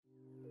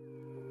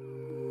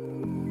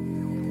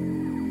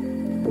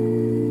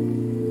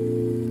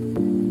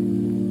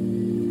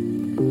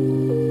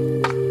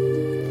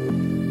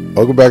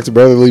Welcome back to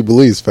Brotherly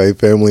Beliefs, Faith,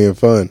 Family, and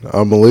Fun.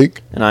 I'm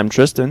Malik. And I'm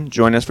Tristan.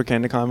 Join us for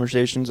candid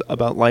conversations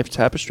about life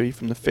tapestry,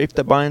 from the faith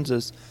that binds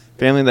us,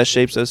 family that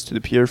shapes us, to the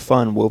pure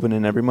fun woven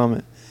in every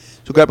moment.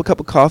 So grab a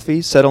cup of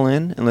coffee, settle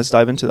in, and let's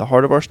dive into the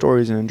heart of our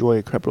stories and enjoy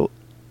a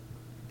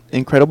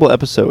incredible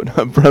episode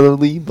of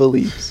Brotherly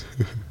Beliefs.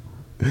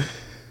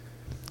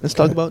 Let's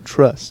talk about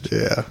trust.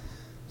 Yeah.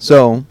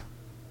 So,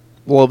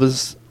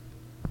 love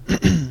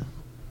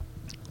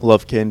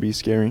can be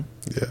scary.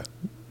 Yeah.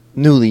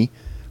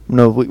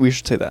 We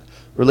should say that.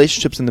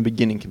 Relationships in the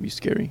beginning can be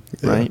scary,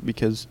 right?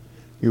 Because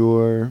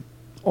you're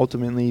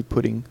ultimately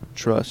putting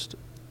trust,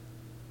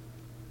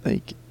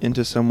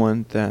 into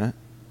someone that,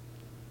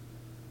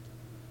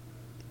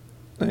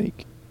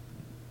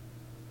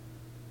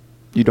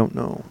 you don't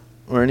know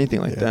or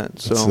anything like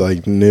that. So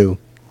it's new.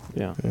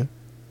 Yeah.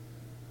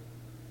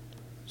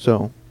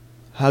 So,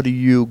 how did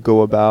you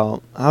go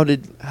about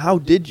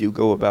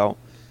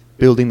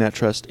building that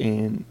trust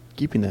and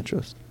keeping that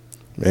trust?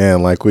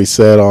 Man, like we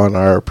said on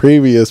our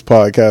previous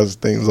podcast,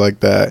 things like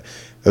that,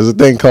 there's a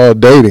thing called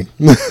dating.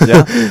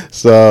 Yeah.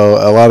 So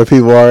a lot of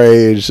people our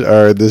age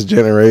or this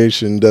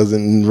generation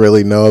doesn't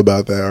really know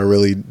about that or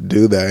really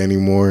do that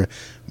anymore.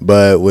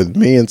 But with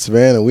me and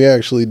Savannah, we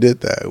actually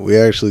did that. We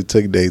actually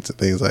took dates and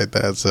things like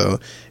that. So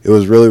it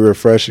was really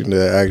refreshing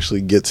to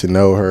actually get to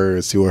know her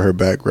and see what her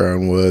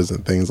background was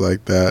and things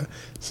like that.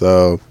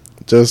 So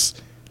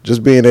just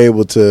being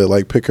able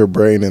to pick her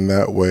brain in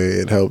that way,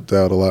 it helped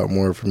out a lot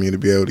more for me to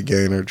be able to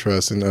gain her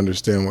trust and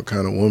understand what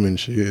kind of woman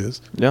she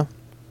is. Yeah,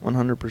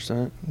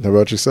 100%. How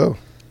about yourself?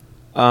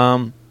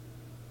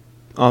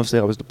 Obviously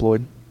I was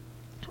deployed,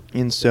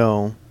 and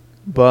so,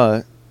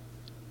 but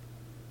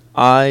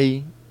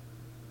my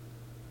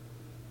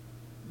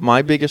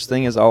biggest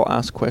thing is I'll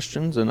ask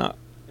questions and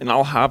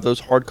I'll have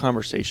those hard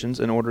conversations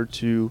in order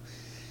to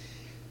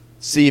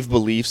see if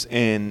beliefs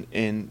and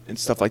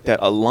stuff like that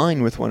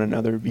align with one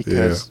another,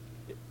 because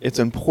it's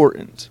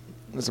important.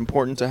 It's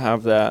important to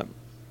have that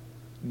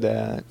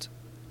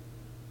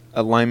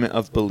alignment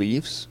of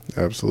beliefs.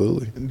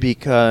 Absolutely.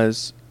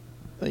 Because,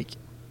 I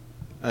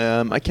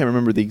can't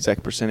remember the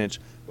exact percentage,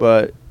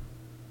 but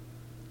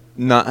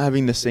not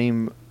having the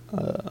same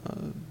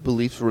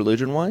beliefs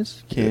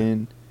religion-wise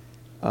can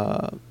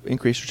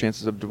increase your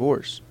chances of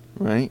divorce,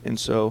 right? And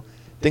so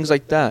things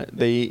like that,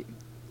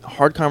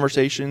 hard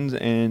conversations,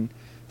 and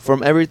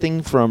from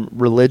everything from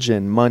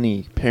religion,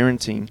 money,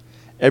 parenting,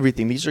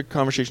 everything. These are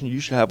conversations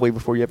you should have way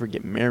before you ever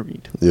get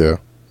married. Yeah.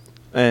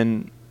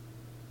 And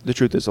the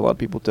truth is, a lot of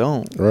people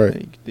don't.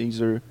 Right.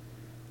 These are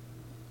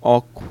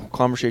all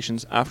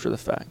conversations after the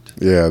fact.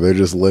 Yeah, they're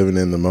just living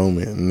in the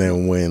moment. And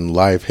then when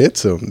life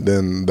hits them,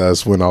 then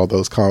that's when all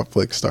those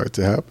conflicts start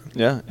to happen.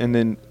 Yeah, and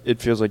then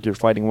it feels like you're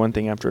fighting one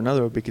thing after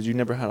another because you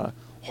never had a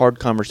hard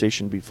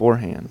conversation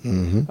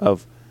beforehand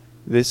of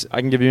this. I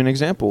can give you an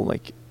example,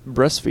 like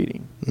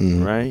breastfeeding,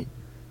 right?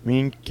 Me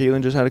and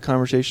Caitlin just had a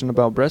conversation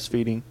about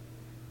breastfeeding,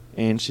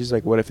 and she's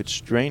like, what if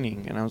it's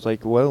draining? And I was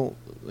like, well,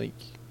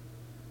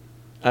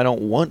 I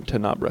don't want to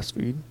not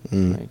breastfeed.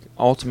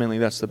 Ultimately,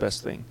 that's the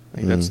best thing.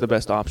 That's the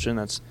best option.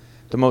 That's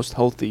the most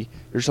healthy.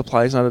 Your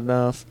supply's not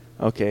enough.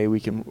 Okay,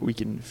 we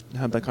can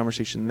have that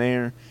conversation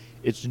there.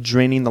 It's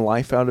draining the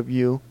life out of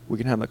you. We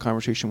can have that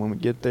conversation when we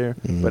get there.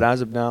 But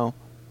as of now,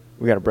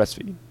 we got to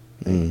breastfeed.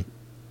 And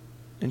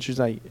she's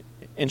like,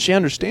 and she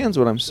understands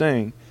what I'm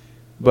saying,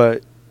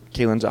 but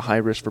Caitlin's at high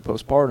risk for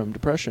postpartum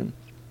depression.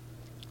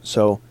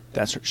 So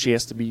she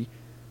has to be,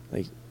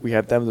 we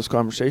have to have those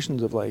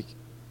conversations of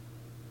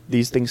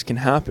these things can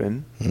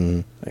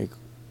happen.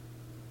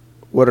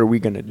 What are we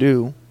going to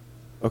do?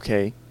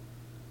 Okay,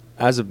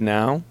 as of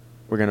now,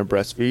 we're going to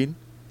breastfeed.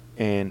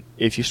 And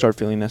if you start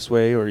feeling this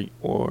way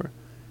or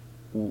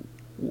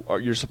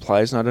your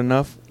supply is not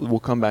enough, we'll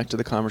come back to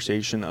the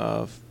conversation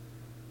of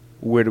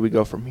where do we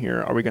go from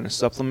here? Are we going to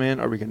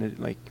supplement? Are we going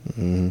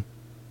to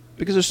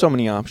because there's so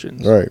many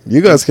options. Right.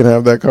 You guys can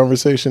have that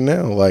conversation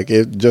now.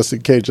 Just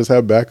in case, just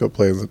have backup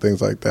plans and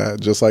things like that.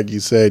 Just like you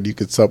said, you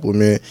could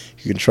supplement.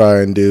 You can try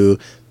and do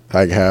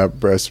half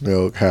breast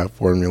milk, half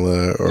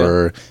formula,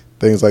 or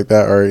things like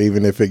that. Or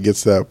even if it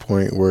gets to that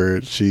point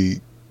where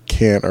she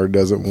can't or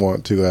doesn't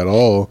want to at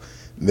all,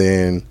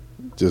 then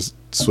just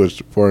switch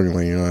to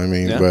formula, you know what I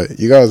mean? But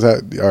you guys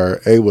are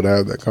able to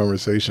have that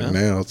conversation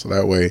now, so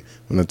that way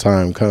when the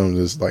time comes,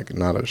 it's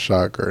not a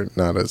shock or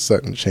not a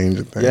sudden change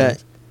of things. Yeah,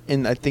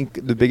 and I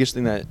think the biggest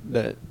thing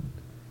that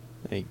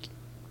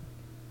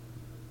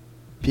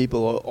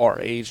people our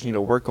age need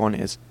to work on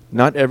is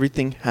not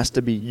everything has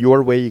to be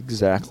your way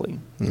exactly,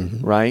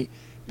 right?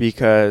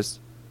 Because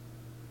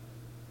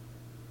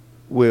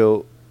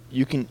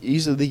you can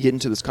easily get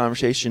into this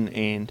conversation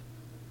and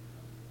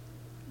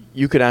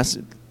you could ask,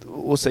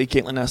 we'll say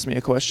Caitlin asked me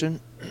a question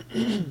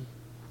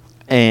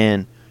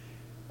and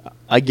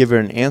I give her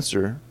an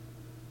answer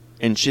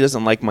and she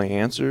doesn't like my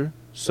answer,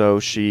 so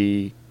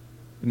and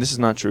this is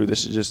not true,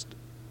 this is just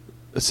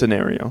a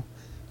scenario.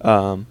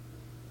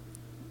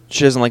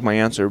 She doesn't like my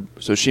answer,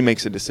 so she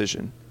makes a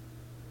decision.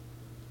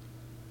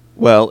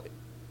 Well,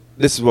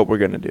 this is what we're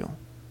going to do.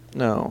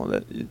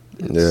 No,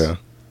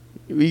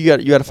 you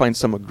got to find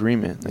some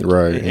agreement, like,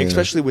 Right, and yeah.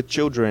 especially with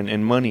children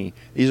and money.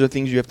 These are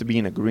things you have to be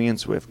in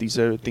agreement with. These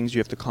are things you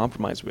have to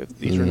compromise with.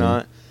 These are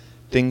not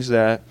things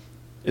that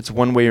it's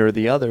one way or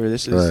the other.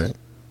 This is Right.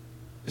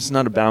 it's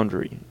not a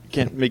boundary. You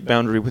can't make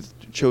boundary with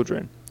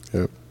children.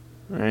 Yep.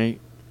 Right?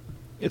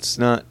 It's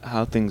not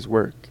how things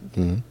work.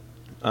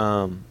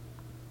 Mm-hmm.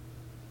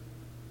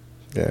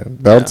 Yeah.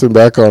 Bouncing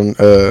back on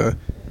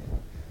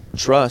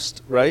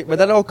Trust, right? But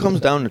that all comes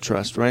down to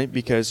trust, right?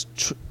 Because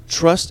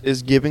trust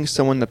is giving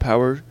someone the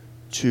power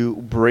to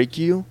break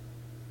you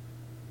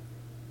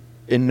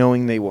and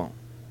knowing they won't.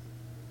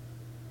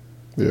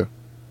 yeah.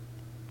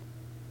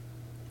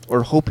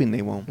 Or hoping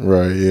they won't.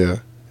 Right, yeah.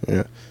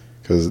 Yeah.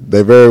 Because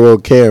they very well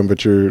can,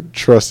 but you're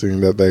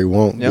trusting that they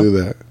won't Yep. do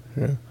that.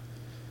 Yeah.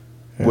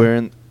 Yeah.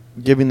 Where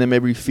giving them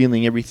every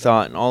feeling, every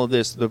thought, and all of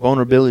this, the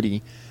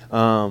vulnerability,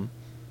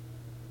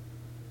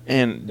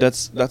 and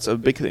that's a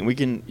big thing. We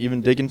can even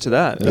dig into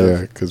that.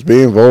 Yeah, because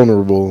being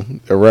vulnerable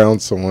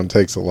around someone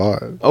takes a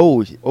lot.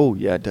 Oh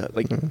yeah,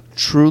 like Mhm.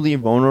 truly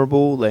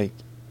vulnerable, like,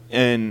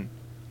 and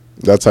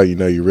That's how you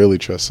know you really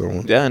trust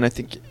someone. yeah, and I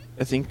think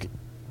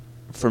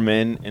for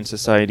men in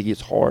society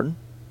it's hard.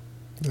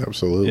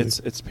 Absolutely.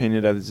 It's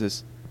painted as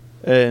this,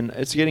 and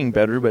it's getting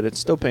better, but it's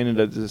still painted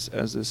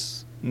as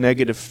this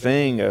negative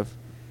thing of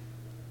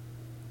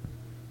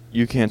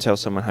you can't tell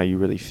someone how you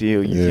really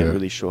feel. You Yeah. can't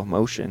really show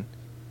emotion.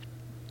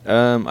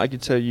 I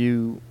could tell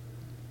you,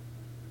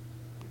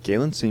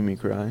 Galen's seen me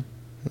cry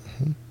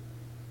Mhm.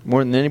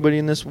 more than anybody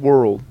in this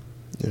world.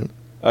 Yep.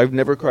 I've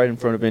never cried in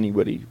front of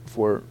anybody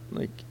before,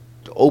 like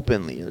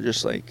openly or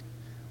just like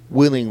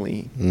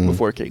willingly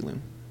before Caitlin.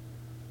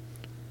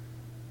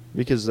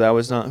 Because that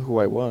was not who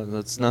I was.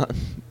 That's not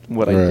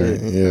what I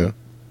did.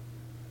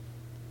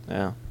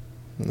 Yeah.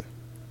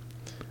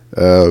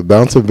 Yeah.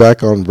 Bouncing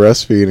back on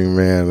breastfeeding,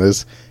 man,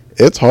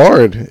 it's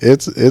hard.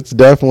 It's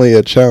definitely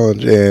a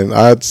challenge, and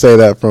I'd say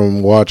that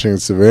from watching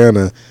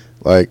Savannah,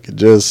 like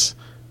just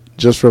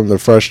from the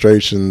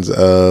frustrations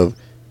of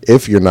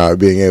if you're not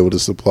being able to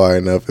supply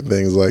enough and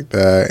things like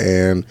that,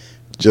 and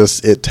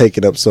just it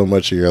taking up so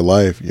much of your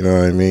life. You know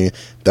what I mean?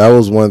 That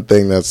was one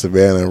thing that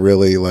Savannah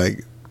really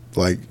like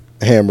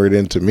hammered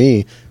into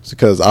me,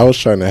 because I was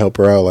trying to help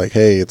her out, like,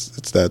 hey, it's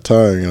that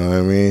time, you know what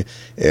I mean?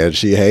 And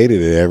she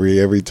hated it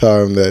every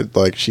time that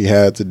like she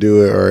had to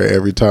do it, or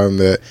every time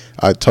that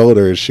I told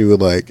her, she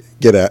would like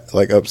get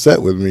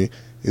upset with me.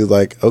 He's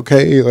like,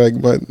 okay, like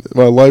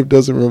my life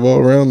doesn't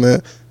revolve around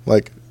that.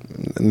 Like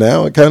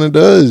now it kind of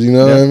does, you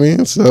know what I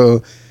mean?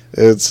 So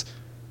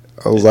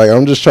I was like,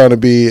 I'm just trying to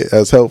be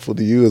as helpful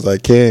to you as I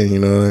can, you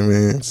know what I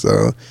mean?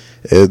 So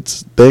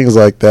it's things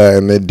like that,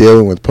 and then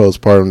dealing with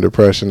postpartum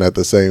depression at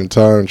the same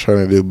time,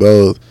 trying to do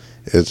both.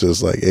 It's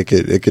just like it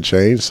could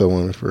change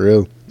someone for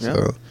real. Yeah.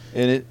 So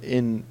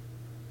And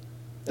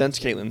that's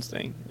Caitlin's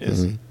thing.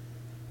 Is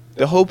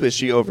the hope is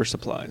she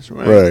oversupplies,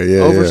 right? Right,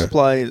 yeah,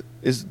 Oversupply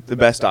is the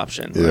best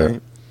option, Yeah.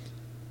 right?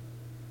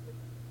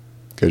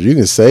 because you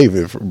can save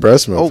it for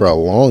breast milk for a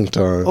long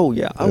time. Oh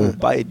yeah, I will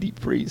buy a deep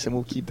freeze and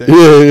we'll keep that.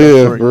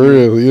 Yeah, for for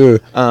real,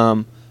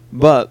 yeah.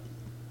 But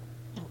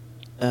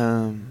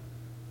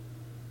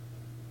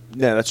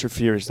yeah, that's her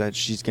fear, is that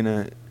she's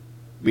gonna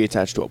be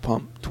attached to a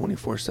pump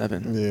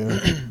 24/7.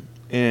 Yeah.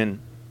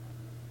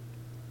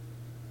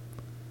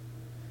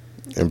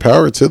 And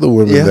power to the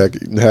women that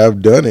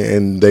have done it,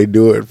 and they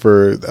do it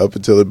for up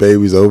until the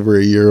baby's over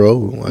a year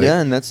old. Like,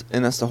 yeah, and that's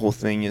the whole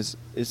thing is,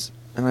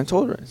 and I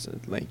told her, I said,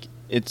 like,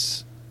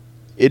 it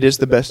is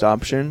the best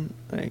option,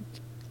 like,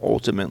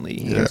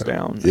 ultimately, hands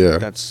down. Yeah.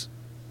 That's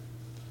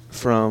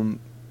from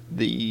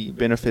the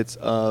benefits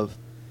of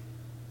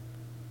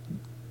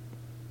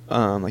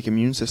like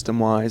immune system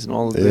wise and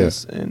all of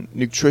this, and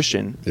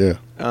nutrition. Yeah.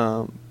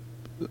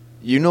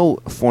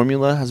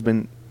 Formula has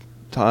been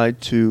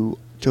tied to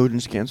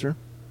children's cancer.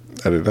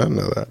 I did not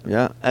know that.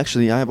 Yeah,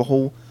 actually, I have a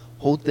whole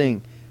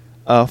thing.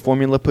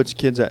 Formula puts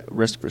kids at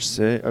risk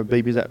for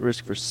babies at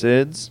risk for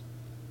SIDS.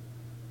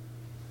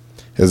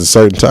 Is it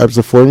certain types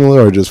of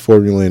formula or just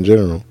formula in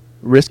general?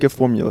 Risk of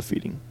formula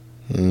feeding.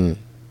 Mm.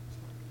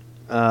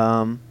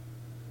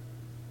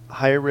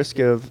 Higher risk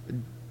of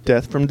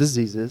death from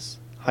diseases.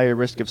 Higher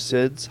risk of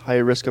SIDS.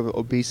 Higher risk of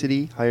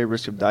obesity. Higher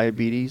risk of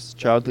diabetes,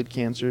 childhood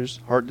cancers,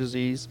 heart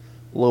disease.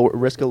 Lower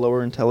risk of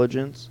lower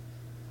intelligence.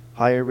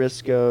 Higher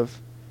risk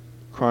of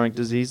chronic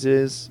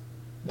diseases,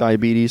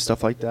 diabetes,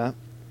 stuff like that.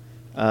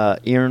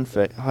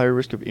 Higher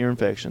risk of ear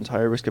infections,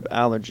 higher risk of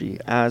allergy,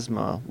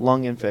 asthma,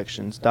 lung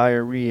infections,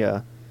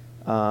 diarrhea,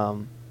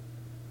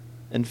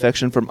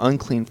 infection from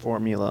unclean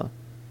formula,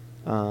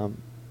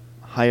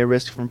 higher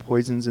risk from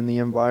poisons in the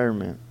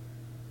environment.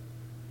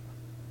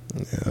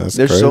 Yeah, that's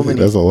There's crazy. so many.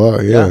 That's a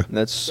lot. Yeah.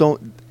 That's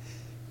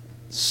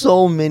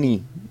so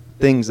many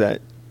things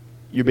that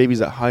your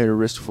baby's at higher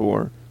risk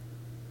for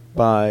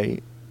by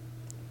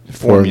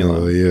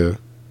formula. Yeah.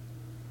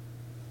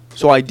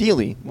 So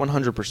ideally,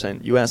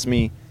 100%. You ask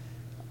me,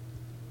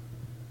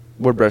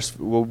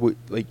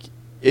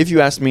 if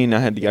you asked me and I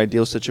had the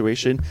ideal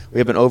situation, we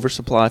have an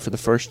oversupply for the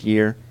first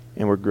year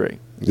and we're great.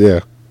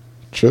 Yeah.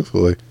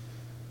 Truthfully.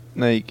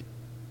 Like,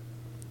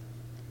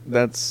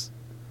 but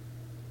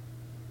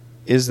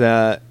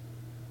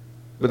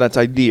that's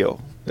ideal.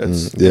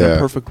 That's in yeah. a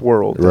perfect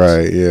world.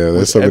 Right, yeah.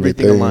 There's so many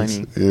everything things.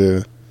 aligning.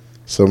 Yeah.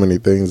 So many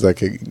things that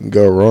could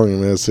go wrong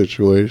in that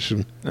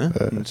situation. Yeah,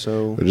 and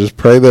so but just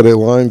pray that it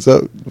lines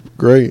up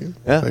great.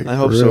 Yeah, like, I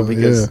hope for so real,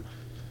 because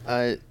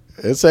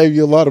it save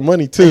you a lot of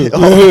money too.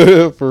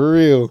 For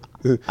real.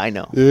 I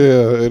know.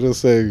 Yeah, it'll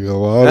save you a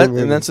lot of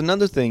money. And that's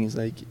another thing is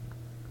like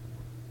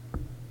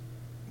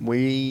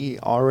you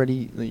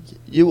already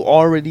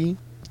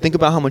think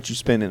about how much you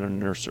spend in a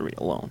nursery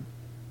alone.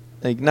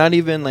 Like not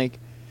even like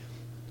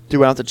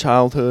throughout the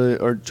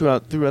childhood or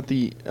throughout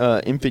the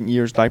infant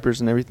years,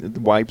 diapers and everything, the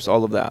wipes,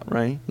 all of that,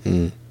 right?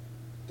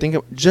 Think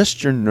of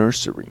just your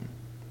nursery.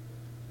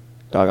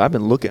 Dog, I've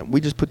been looking. We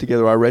just put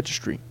together our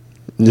registry.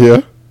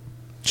 Yeah.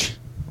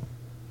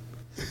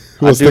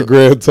 What's the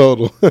grand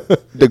total?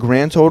 The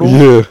grand total?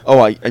 Yeah.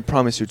 Oh, I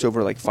promise you, it's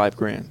over like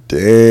 $5,000.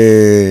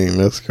 Dang,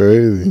 that's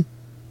crazy.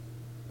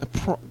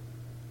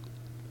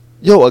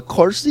 Yo, a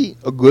car seat,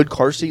 a good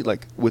car seat,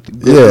 like with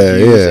good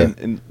reviews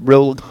and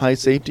real high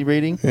safety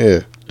rating. Yeah.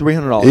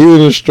 $300.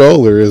 Even a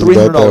stroller is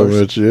about that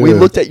much. Yeah. We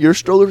looked at your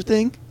stroller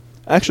thing.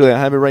 Actually, I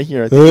have it right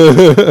here. I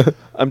think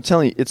I'm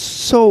telling you, it's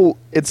so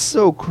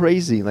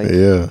crazy. Like,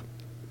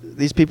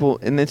 these people,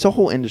 and it's a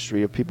whole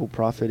industry of people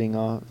profiting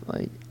off.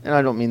 Like, and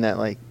I don't mean that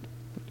like,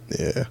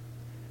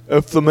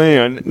 F the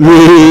man.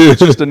 It's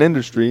just an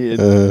industry.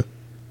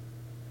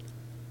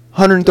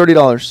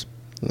 $130.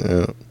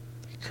 Yeah,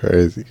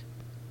 crazy.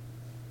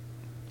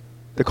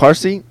 The car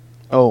seat.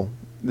 Oh,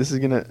 this is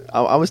gonna.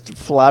 I was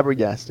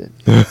flabbergasted.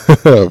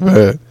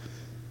 Man.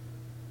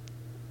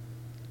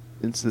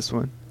 It's this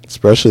one.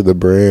 Especially the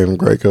brand.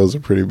 Graco's a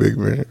pretty big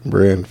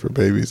brand for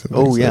babies. And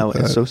oh yeah, like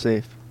that. It's so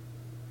safe.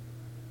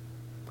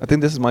 I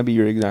think this might be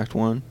your exact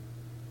one.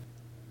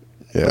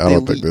 Yeah, I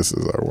don't think this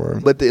is our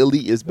one. But the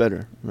Elite is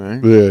better,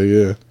 right?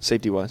 Yeah.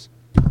 Safety wise.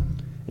 And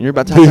you're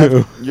about to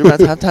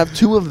have to have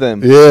two of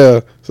them.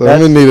 Yeah. So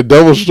I'm gonna need a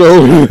double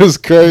stroller. It's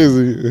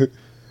crazy.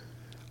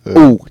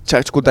 Ooh,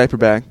 tactical diaper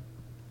bag.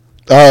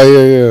 Oh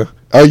yeah.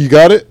 Oh, you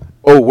got it?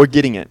 Oh, we're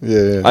getting it.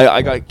 Yeah.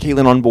 I got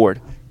Caitlin on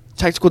board.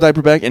 Tactical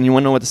diaper bag, and you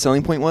want to know what the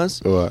selling point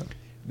was? What?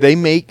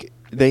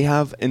 They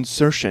have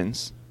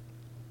insertions,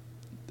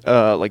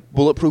 like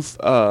bulletproof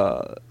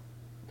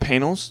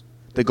panels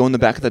that go in the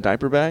back of the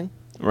diaper bag,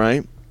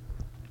 right?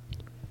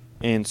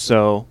 And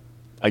so,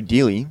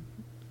 ideally,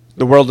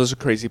 the world is a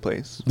crazy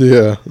place.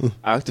 Yeah.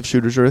 Active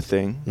shooters are a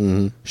thing.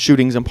 Mm-hmm.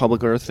 Shootings in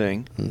public are a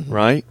thing,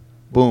 right?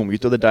 Boom, you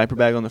throw the diaper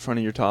bag on the front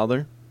of your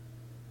toddler.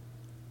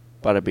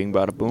 Bada bing,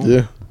 bada boom.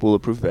 Yeah.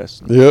 Bulletproof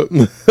vest. Yep.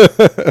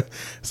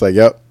 It's like,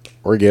 yep,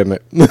 we're getting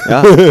it.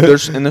 Yeah.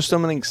 There's so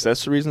many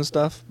accessories and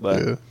stuff,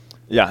 but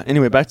yeah.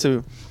 Anyway, back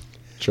to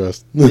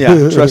trust.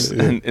 Yeah, trust.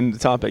 And the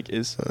topic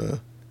is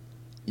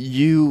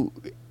you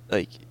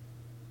like.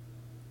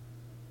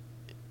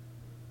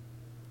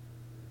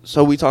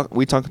 So we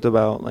talked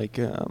about like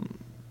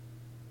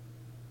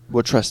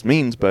what trust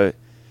means, but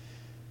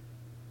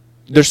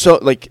there's so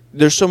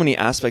many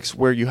aspects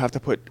where you have to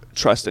put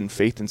trust and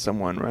faith in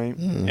someone, right?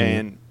 Mm-hmm.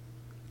 And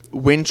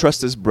when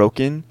trust is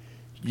broken,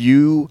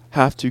 you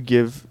have to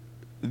give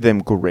them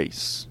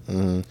grace,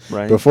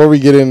 right? Before we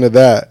get into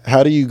that,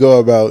 how do you go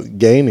about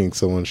gaining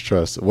someone's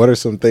trust? What are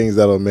some things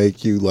that'll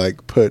make you like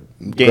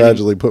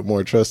gradually put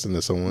more trust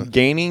into someone?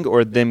 Gaining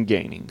or them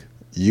gaining?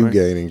 You right?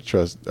 Gaining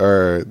trust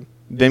or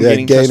them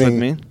gaining trust with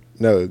me?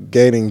 No,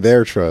 gaining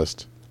their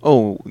trust.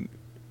 Oh,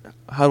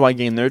 how do I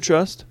gain their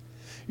trust?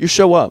 You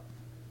show up.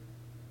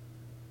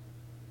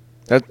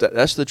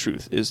 That's the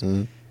truth. Is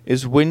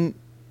when,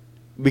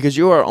 because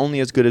you are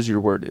only as good as your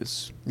word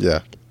is.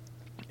 Yeah.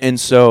 And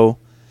so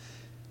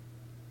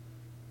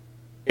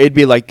it'd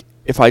be like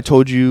if I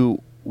told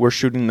you we're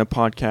shooting the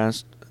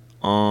podcast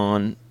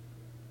on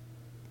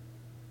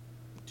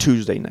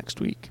Tuesday next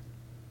week.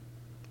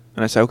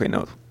 And I say, okay,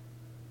 no,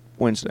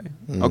 Wednesday.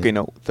 Mm-hmm. Okay,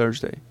 no,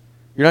 Thursday.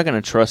 You're not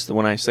going to trust that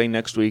when I say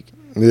next week,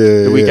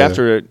 the week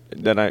after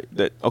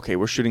that, okay,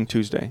 we're shooting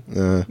Tuesday.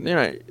 You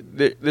know,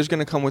 there's going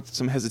to come with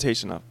some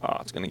hesitation of,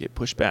 it's going to get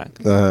pushed back.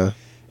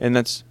 And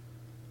that's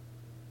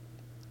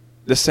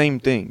the same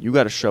thing. You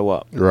got to show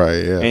up.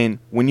 Right, yeah. And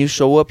when you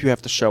show up, you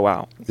have to show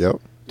out. Yep.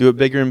 Do it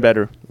bigger and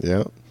better.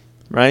 Yep.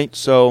 Right?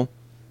 So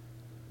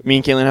me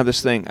and Caitlin have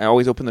this thing. I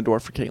always open the door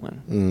for Caitlin.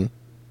 Mm-hmm.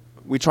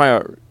 We try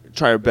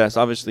our best.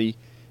 Obviously,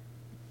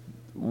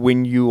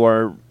 when you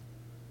are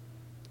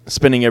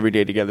spending every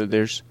day together,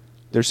 there's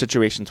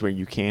situations where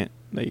you can't,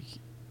 like,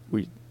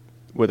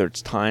 whether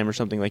it's time or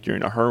something, like you're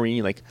in a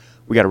hurry, like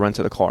we got to run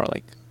to the car,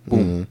 like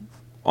boom,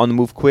 on the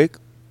move quick.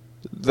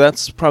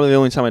 That's probably the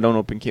only time I don't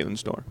open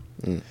Caitlin's door.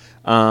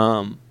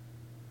 But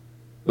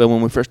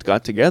when we first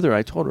got together,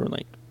 I told her,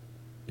 like,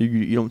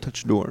 you don't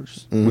touch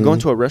doors. We go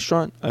into a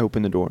restaurant, I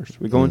open the doors.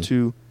 We go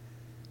into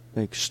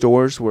like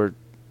stores where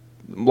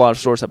a lot of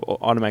stores have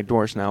automatic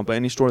doors now, but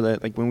any store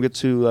that, like when we get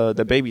to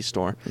the baby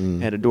store,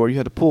 had a door, you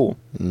had a pull.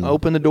 I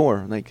open the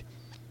door. Like,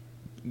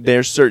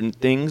 there's certain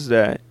things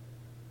that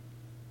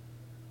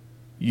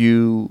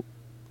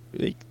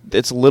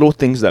it's little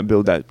things that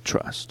build that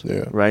trust,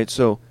 right?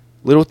 So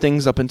little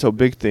things up until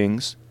big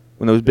things.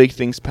 When those big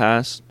things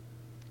pass,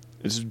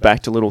 it's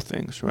back to little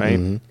things, right?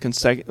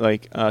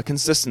 Mm-hmm.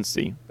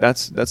 Consistency.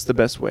 That's the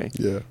best way.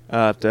 Yeah.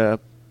 To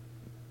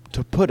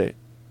put it.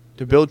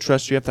 To build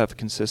trust, you have to have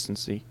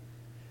consistency.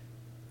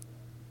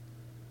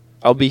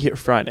 I'll be here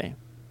Friday.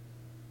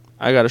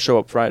 I got to show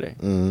up Friday.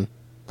 Mm-hmm.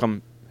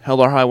 Come hell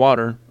or high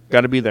water,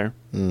 got to be there.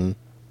 Mm-hmm.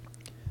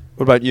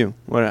 What about you?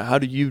 How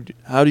do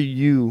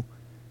you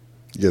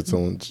get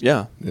someone?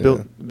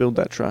 Build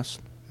that trust.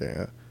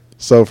 Yeah.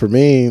 So for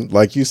me,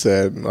 like you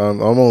said,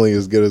 I'm only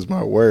as good as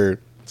my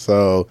word.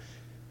 So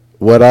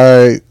what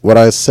I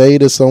say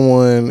to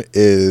someone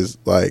is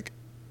like,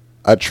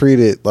 I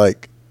treat it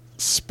like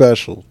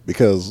special,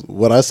 because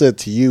what I said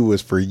to you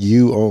was for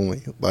you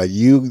only. Like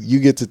you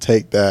get to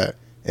take that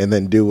and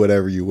then do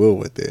whatever you will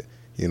with it.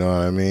 You know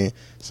what I mean?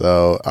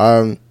 So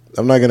I'm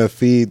not gonna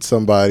feed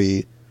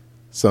somebody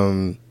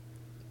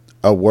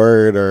a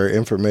word or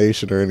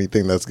information or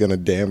anything that's gonna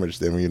damage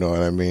them. You know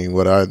what I mean?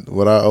 What I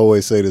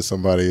always say to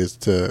somebody is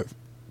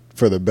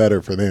for the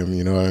better for them.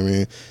 You know what I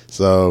mean?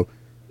 So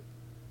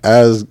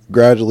as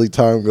gradually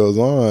time goes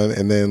on,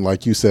 and then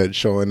like you said,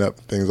 showing up,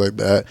 things like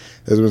that,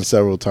 there's been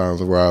several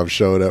times where I've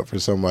showed up for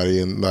somebody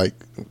in like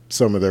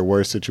some of their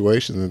worst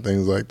situations and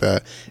things like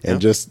that,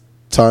 and just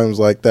times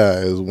like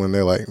that is when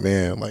they're like,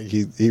 man, like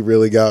he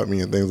really got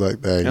me and things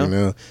like that, you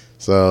know.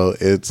 So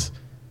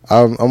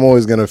I'm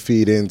always gonna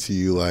feed into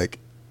you, like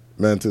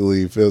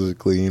mentally,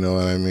 physically, you know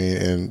what I mean,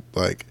 and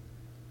like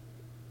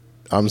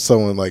I'm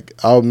someone, like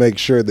I'll make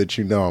sure that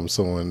you know I'm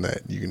someone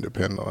that you can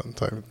depend on,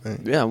 type of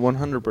thing. Yeah,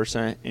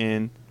 100%.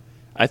 And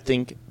I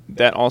think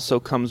that also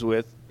comes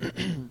with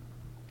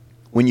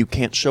when you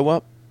can't show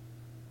up,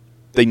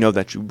 they know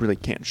that you really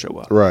can't show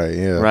up. Right.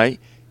 Yeah. Right.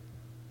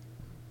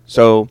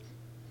 So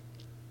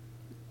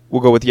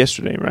we'll go with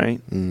yesterday,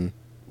 right? Mm.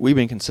 We've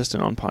been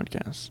consistent on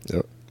podcasts.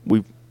 Yep.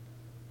 We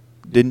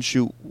didn't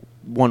shoot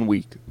 1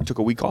 week. We took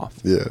a week off.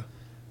 Yeah.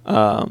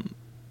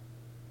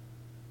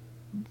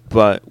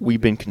 But we've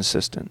been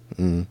consistent.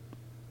 Mm.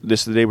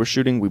 This is the day we're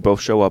shooting. We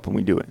both show up and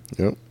we do it.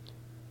 Yep.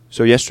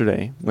 So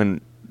yesterday, when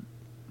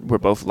we're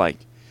both like,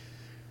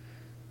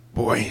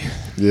 boy,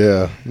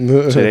 yeah,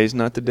 today's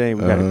not the day.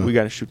 We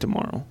got to shoot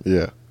tomorrow.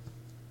 Yeah.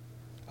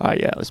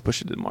 Yeah, let's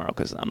push it to tomorrow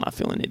because I'm not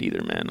feeling it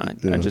either, man.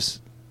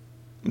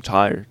 I'm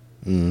tired.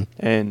 Mm.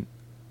 And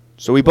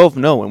so we both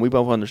know and we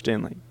both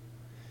understand, like,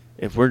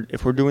 if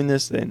we're doing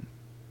this, then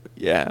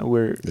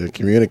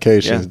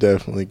communication is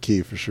definitely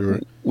key for sure.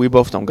 We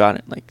both don't got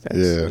it. Like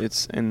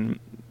that's Yeah.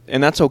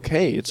 and that's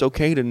okay. It's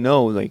okay to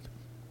know, like,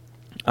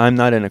 I'm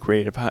not in a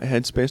creative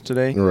headspace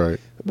today. Right.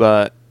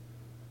 But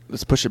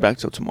let's push it back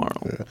till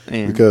tomorrow.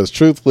 Yeah. Because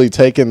truthfully,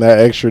 taking that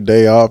extra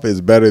day off is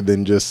better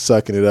than just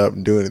sucking it up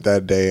and doing it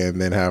that day and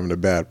then having a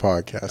bad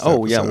podcast.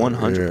 Oh, yeah,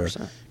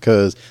 100%.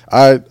 Because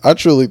I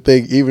truly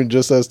think even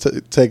just us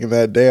taking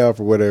that day off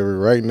or whatever,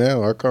 right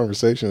now our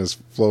conversation is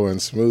flowing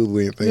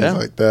smoothly and things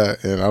like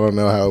that. And I don't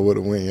know how it would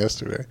have went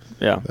yesterday.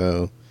 Yeah.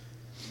 So,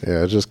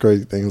 yeah, it's just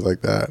crazy things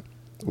like that.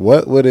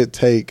 What would it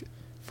take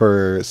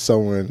for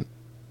someone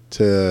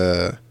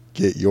to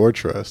get your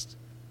trust?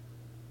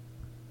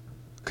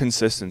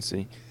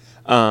 Consistency.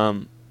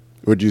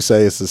 Would you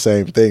say it's the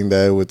same thing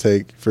that it would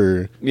take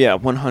for? Yeah,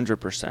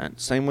 100%.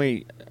 Same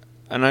way,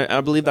 and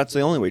I believe that's the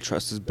only way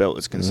trust is built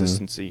is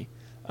consistency.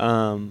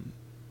 Mm-hmm.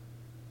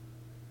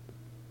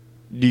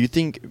 Do you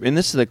think? And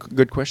this is a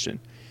good question.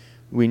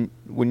 When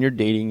you're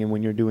dating and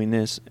when you're doing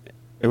this,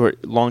 or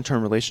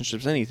long-term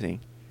relationships, anything,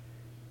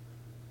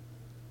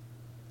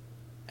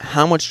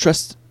 how much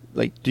trust?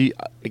 Like,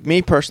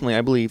 me personally,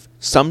 I believe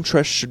some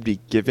trust should be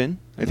given.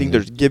 I think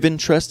there's given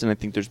trust, and I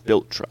think there's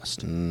built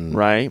trust,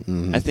 right?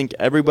 Mm-hmm. I think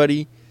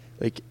everybody,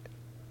 like,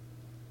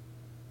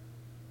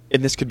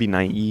 and this could be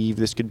naive,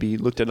 this could be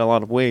looked at a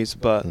lot of ways,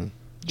 but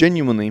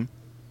genuinely,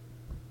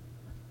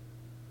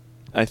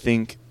 I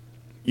think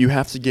you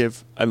have to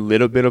give a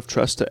little bit of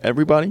trust to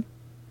everybody,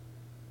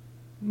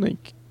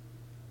 like,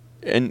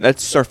 and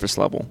that's surface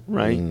level,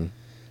 right?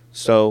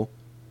 So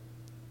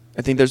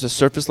I think there's a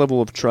surface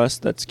level of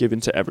trust that's given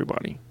to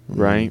everybody,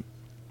 right?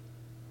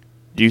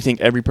 Do you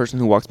think every person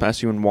who walks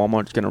past you in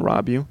Walmart is going to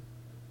rob you?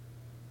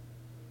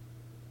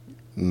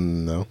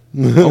 No.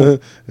 Oh.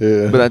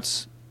 Yeah.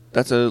 But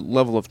that's a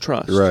level of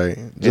trust. Right.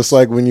 Just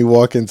like when you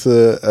walk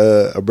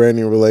into a brand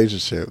new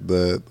relationship,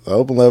 the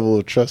open level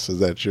of trust is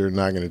that you're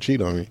not going to cheat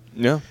on me.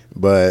 Yeah.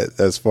 But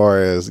as far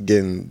as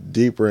getting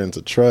deeper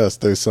into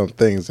trust, there's some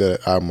things that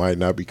I might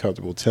not be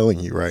comfortable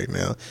telling you right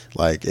now.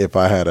 Like if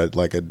I had a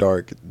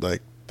dark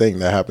thing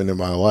that happened in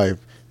my life,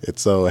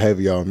 it's so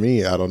heavy on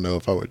me, I don't know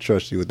if I would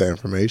trust you with that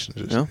information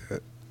just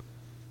yet.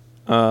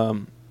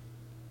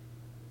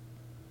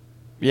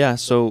 Yeah,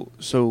 so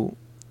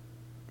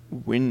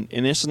when,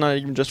 and this is not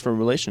even just for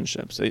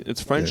relationships, it's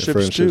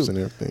friendships too, and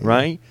everything,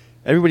 right?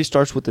 Everybody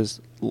starts with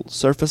this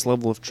surface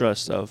level of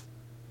trust of,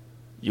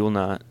 you will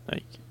not,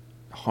 like,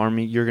 harm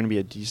me, you're going to be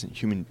a decent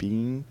human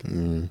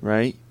being,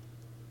 right?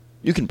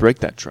 You can break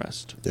that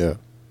trust. Yeah.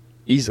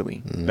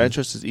 Easily. That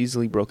trust is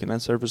easily broken.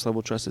 That surface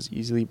level trust is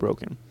easily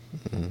broken.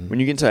 When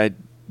you get to a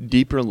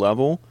deeper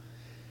level,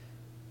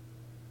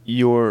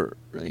 you're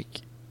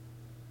like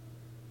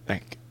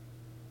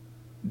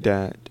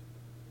that,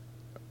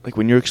 like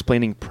when you're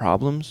explaining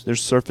problems,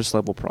 there's surface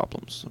level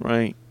problems,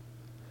 right?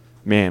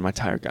 Man, my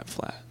tire got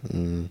flat.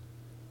 Mm.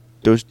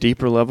 Those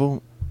deeper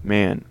level,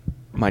 man,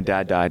 my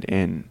dad died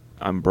and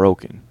I'm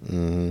broken.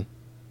 Mm-hmm.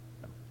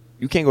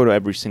 You can't go to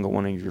every single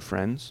one of your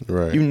friends.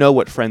 Right. You know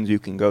what friends you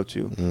can go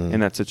to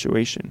in that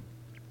situation.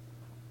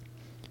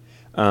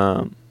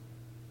 But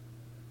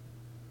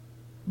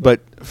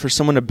for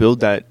someone to build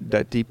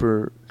that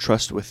deeper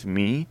trust with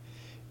me,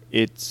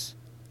 it's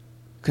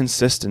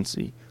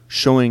consistency,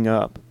 showing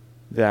up,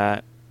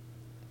 that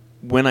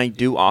when I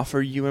do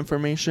offer you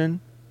information,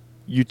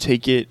 you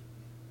take it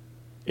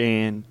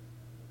and,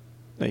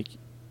 like,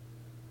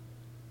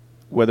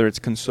 whether it's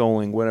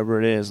consoling,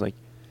 whatever it is, like,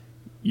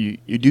 you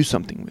do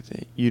something with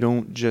it. You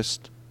don't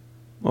just,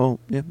 oh,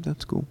 yeah,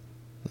 that's cool.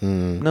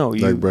 No,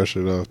 you like brush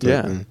it off.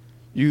 Yeah.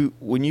 Thing.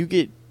 When you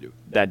get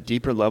that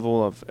deeper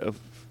level of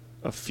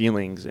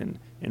feelings and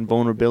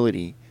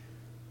vulnerability,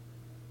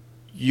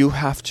 you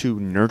have to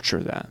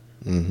nurture that.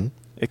 Mm-hmm.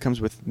 It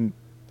comes with,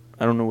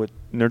 I don't know what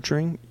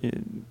nurturing, I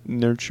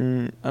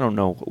don't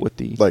know what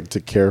the... Like to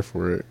care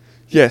for it.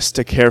 Yes,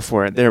 to care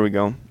for it. There we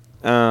go.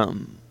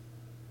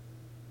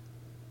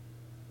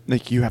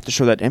 Like you have to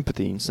show that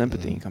empathy and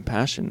sympathy and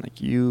compassion. Like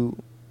you...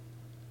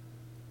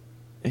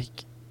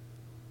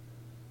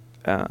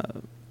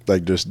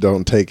 Like just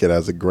don't take it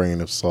as a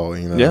grain of salt,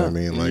 you know yeah, what I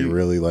mean? Like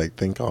really like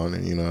think on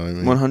it, you know what I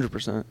mean?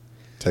 100%.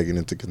 Take it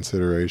into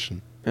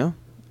consideration. Yeah.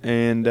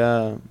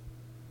 And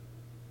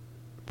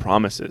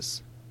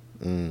promises.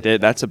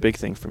 That's a big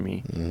thing for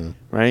me,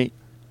 right?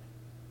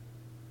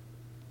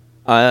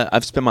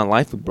 I've spent my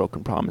life with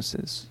broken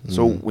promises.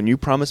 So when you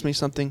promise me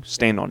something,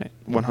 stand on it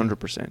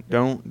 100%.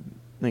 Don't,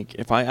 like,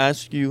 if I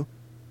ask you,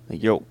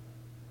 like, yo,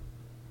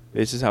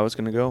 this is how it's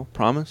going to go,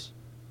 promise?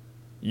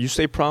 You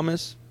say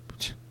promise,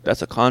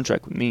 that's a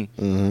contract with me.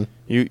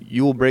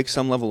 You will break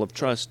some level of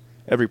trust.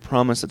 Every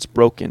promise that's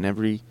broken,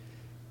 every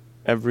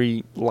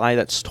lie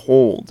that's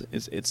told,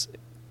 it's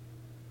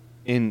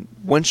and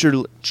once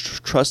your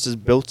trust is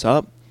built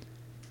up,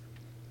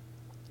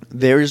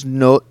 there is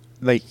no,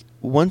 like,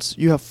 once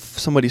you have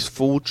somebody's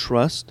full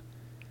trust,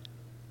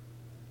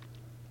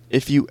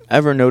 if you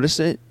ever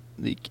notice it,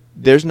 like,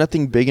 there's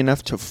nothing big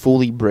enough to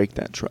fully break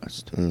that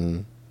trust.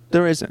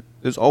 There isn't.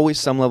 There's always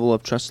some level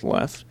of trust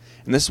left.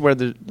 And this is where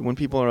when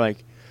people are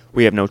like,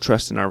 we have no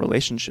trust in our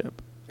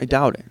relationship, I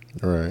doubt it.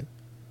 Right.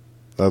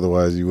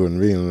 Otherwise, you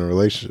wouldn't be in a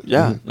relationship.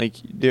 Yeah, like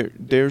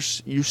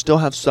there's you still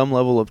have some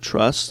level of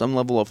trust, some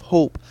level of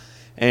hope,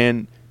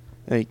 and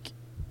like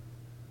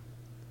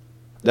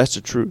that's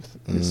the truth.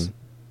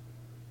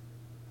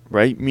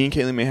 Right? Me and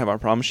Caitlin may have our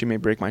problems. She may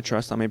break my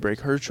trust. I may break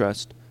her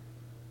trust.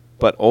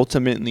 But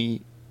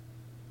ultimately,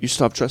 you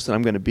still have trust that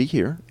I'm going to be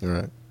here.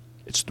 Right.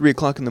 It's 3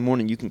 o'clock in the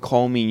morning. You can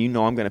call me, and you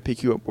know I'm going to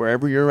pick you up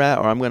wherever you're at,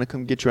 or I'm going to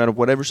come get you out of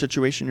whatever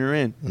situation you're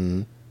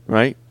in.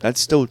 Right? That's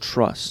still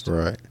trust.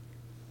 Right.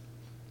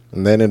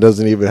 And then it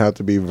doesn't even have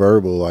to be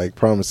verbal, like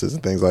promises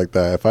and things like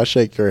that. If I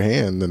shake your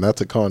hand, then that's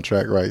a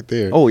contract right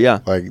there. Oh, yeah.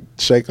 Like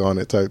shake on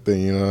it type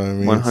thing, you know what I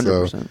mean?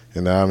 100%. So,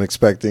 and now I'm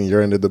expecting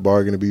your end of the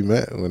bargain to be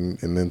met, and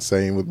then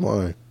same with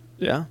mine.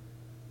 Yeah.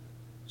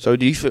 So how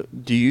do you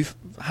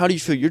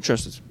feel your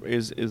trust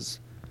is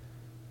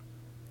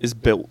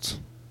built?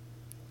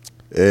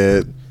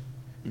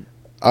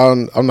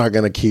 I'm not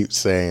gonna keep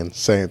saying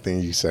same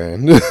thing you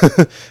saying. I'm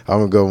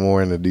gonna go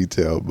more into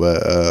detail,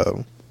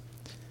 but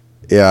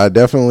yeah, I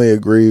definitely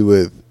agree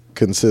with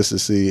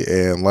consistency,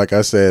 and like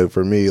I said,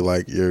 for me,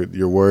 like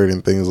your word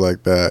and things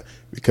like that,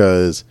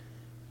 because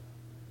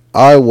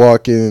I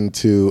walk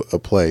into a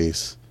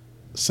place,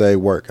 say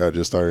work, I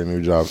just started a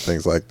new job,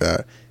 things like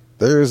that.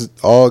 There's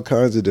all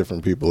kinds of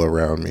different people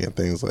around me and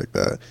things like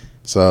that.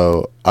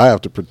 So I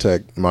have to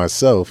protect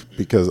myself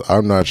because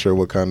I'm not sure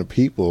what kind of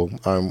people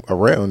I'm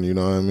around, you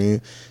know what I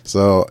mean?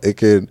 So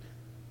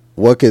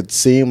what could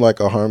seem like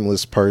a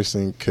harmless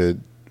person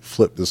could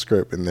flip the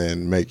script and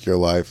then make your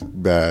life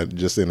bad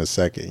just in a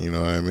second, you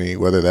know what I mean?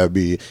 Whether that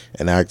be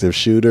an active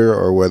shooter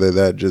or whether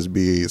that just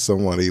be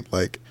somebody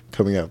like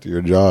coming after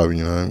your job,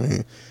 you know what I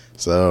mean?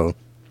 So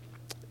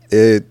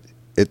it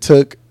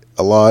took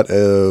a lot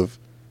of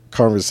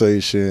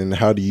conversation.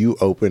 How do you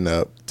open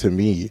up to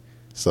me?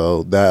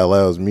 So that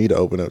allows me to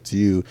open up to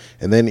you.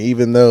 And then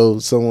even though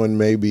someone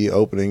may be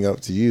opening up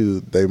to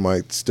you, they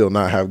might still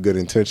not have good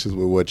intentions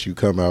with what you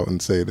come out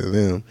and say to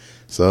them.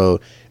 So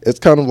it's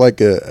kind of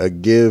like a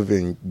give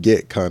and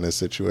get kind of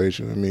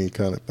situation with me,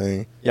 kind of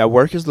thing. Yeah,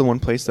 work is the one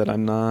place that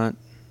I'm not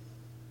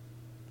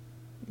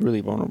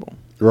really vulnerable.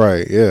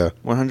 Right, yeah.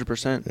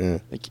 100%. Yeah.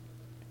 Like,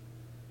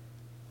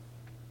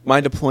 my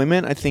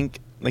deployment, I think,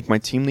 like, my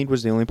team lead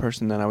was the only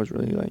person that I was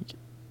really, like,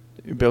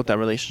 built that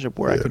relationship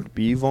where I could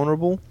be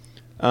vulnerable.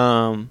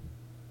 Like,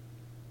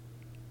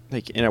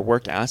 in a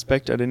work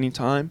aspect at any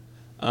time.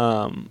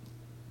 But,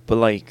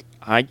 like,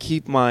 I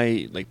keep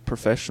my, like,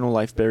 professional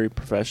life very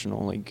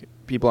professional. Like,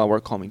 people at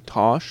work call me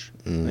Tosh.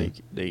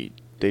 Like, they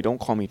don't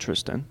call me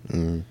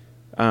Tristan.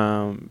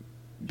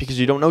 because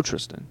you don't know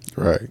Tristan.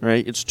 Right.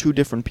 Right? It's two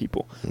different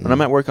people. When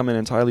I'm at work, I'm an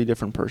entirely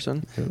different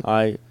person.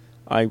 Yeah.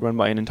 I run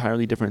by an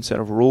entirely different set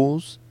of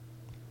rules.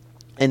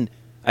 And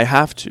I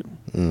have to.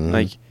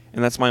 Like,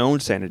 and that's my own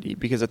sanity,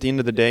 because at the end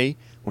of the day,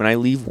 when I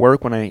leave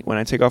work, when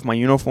I take off my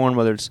uniform,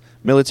 whether it's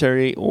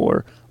military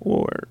or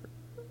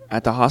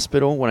at the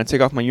hospital, when I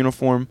take off my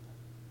uniform,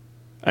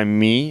 I'm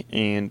me,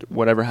 and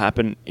whatever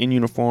happened in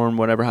uniform,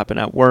 whatever happened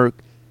at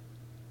work,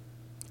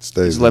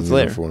 stays left in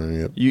there. Uniform,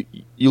 yep.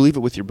 You leave it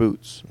with your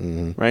boots,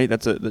 right?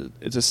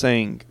 It's a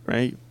saying,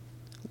 right?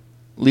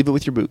 Leave it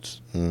with your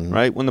boots,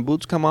 right? When the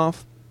boots come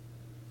off,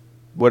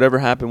 whatever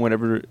happened,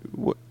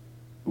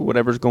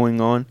 whatever's going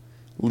on,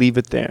 leave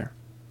it there,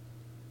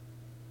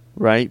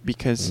 right?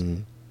 Because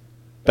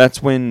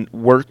that's when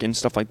work and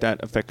stuff like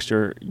that affects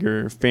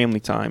your family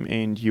time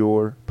and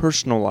your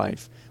personal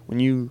life.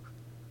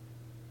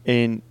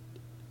 And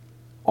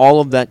all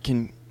of that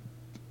can,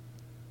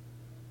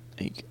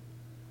 like,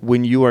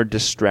 when you are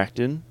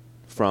distracted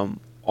from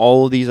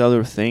all of these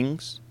other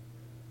things,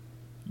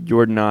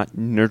 you're not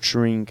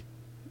nurturing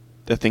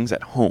the things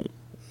at home,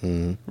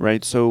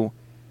 right? So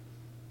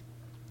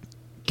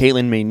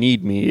Caitlin may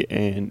need me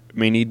and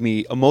may need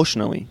me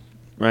emotionally,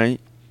 right?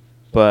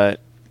 But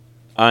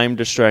I'm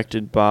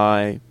distracted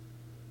by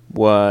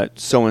what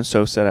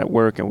so-and-so said at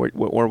work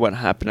or what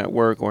happened at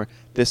work or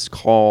this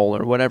call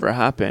or whatever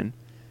happened.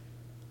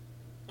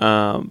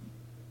 I'm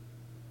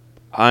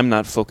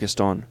not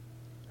focused on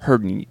her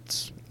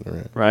needs,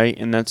 right?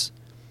 And that's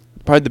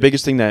probably the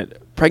biggest thing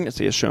that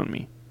pregnancy has shown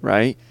me,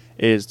 right?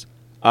 Is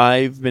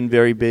I've been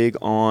very big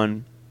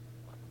on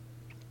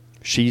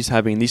she's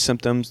having these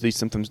symptoms.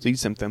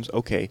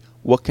 Okay,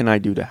 what can I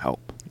do to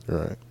help?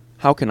 Right.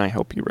 How can I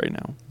help you right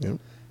now? Yep.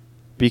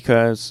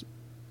 Because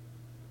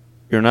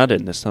you're not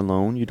in this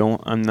alone.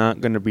 I'm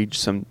not going to be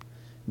some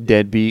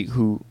deadbeat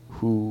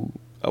who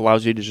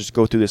allows you to just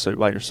go through this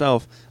by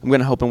yourself. I'm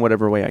going to help in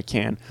whatever way I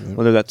can,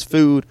 whether that's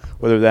food,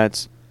 whether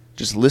that's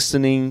just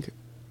listening,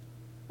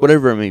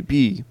 whatever it may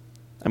be.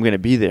 I'm going to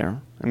be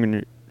there. I'm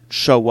going to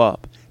show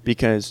up,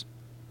 because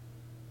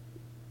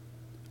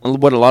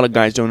what a lot of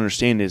guys don't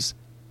understand is,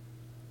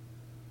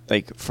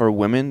 like, for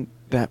women,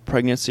 that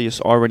pregnancy is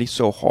already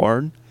so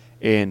hard,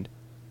 and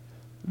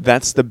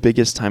that's the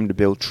biggest time to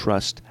build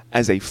trust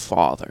as a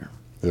father.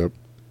 Yep.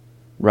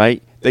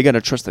 Right? They got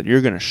to trust that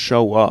you're going to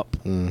show up.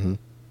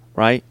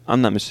 Right?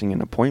 I'm not missing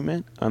an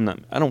appointment. I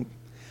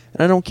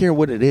don't care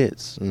what it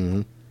is.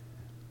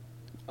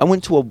 I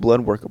went to a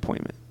blood work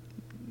appointment.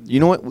 You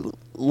know what?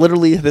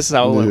 Literally, this is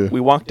how it went. We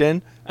walked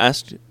in,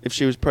 asked if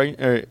she was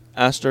pregnant, or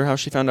asked her how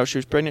she found out she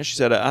was pregnant. She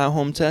said, a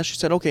home test. She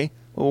said, okay,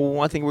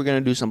 well, I think we're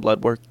going to do some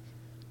blood work.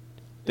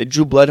 They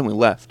drew blood and we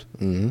left.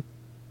 It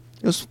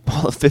was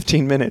all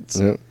 15 minutes.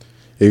 Yep.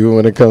 Even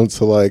when it comes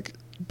to, like,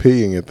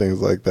 peeing and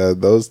things like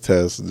that, those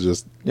tests,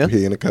 just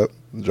pee in a cup,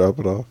 drop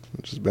it off,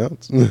 and just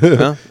bounce.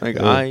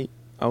 I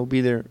will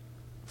be there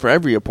for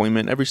every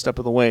appointment, every step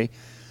of the way,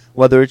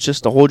 whether it's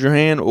just to hold your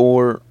hand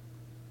or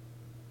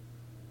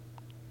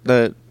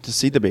to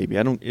see the baby.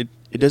 It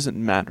doesn't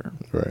matter.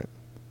 Right.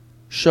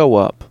 Show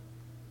up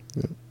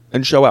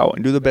and show out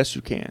and do the best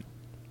you can,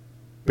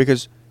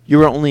 because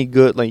you're only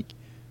good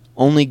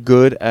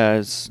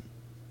as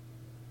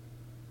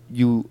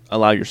you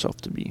allow yourself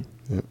to be.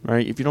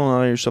 Right? If you don't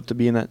allow yourself to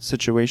be in that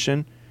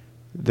situation,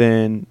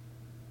 then,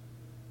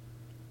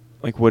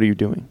 like, what are you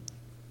doing?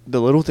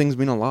 The little things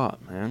mean a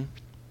lot, man.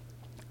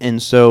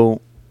 And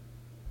so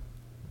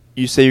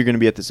you say you're going to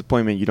be at this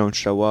appointment, you don't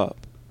show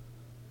up.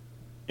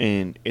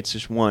 And it's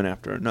just one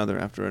after another,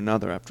 after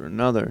another, after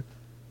another.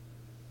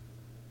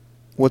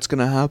 What's going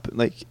to happen?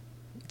 Like,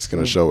 it's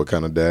going to show what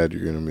kind of dad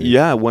you're going to be.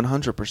 Yeah,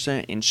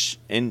 100%.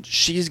 And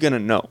she's going to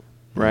know,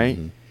 right?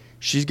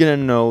 She's going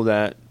to know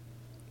that.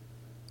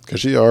 Because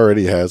she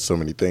already has so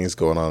many things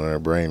going on in her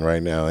brain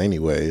right now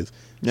anyways.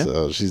 Yeah.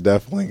 So she's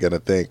definitely going to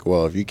think,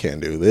 well, if you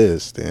can't do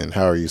this, then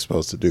how are you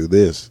supposed to do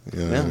this?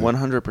 You know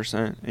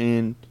 100%.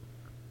 And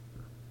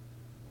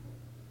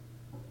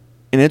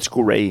it's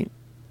great.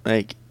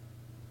 Like,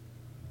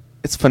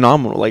 it's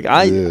phenomenal. Like,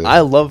 I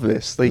love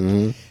this. Like,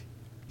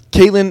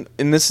 Caitlin,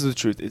 and this is the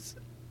truth,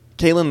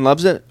 Caitlin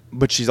loves it,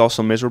 but she's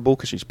also miserable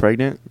because she's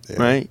pregnant,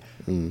 right?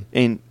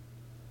 And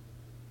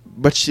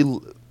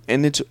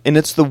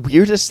it's the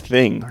weirdest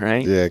thing,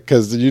 right? Yeah,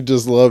 because you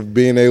just love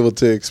being able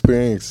to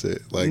experience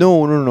it. Like,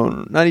 no,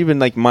 not even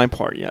like my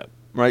part yet,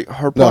 right?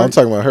 Her part. No, I'm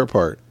talking about her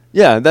part.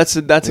 Yeah, that's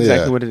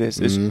exactly what it is.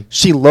 Is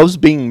she loves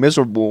being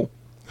miserable,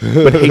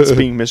 but hates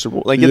being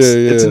miserable. Like,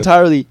 it's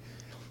entirely.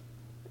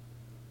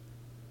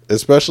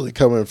 Especially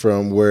coming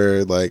from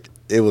where, like,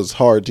 it was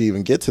hard to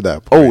even get to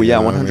that point. Oh yeah,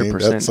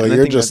 100%. So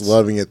you're just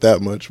loving it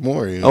that much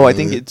more. You know I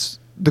think it's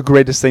the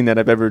greatest thing that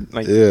I've ever,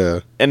 like. Yeah.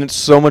 And it's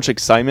so much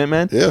excitement,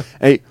 man. Yeah.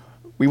 Hey,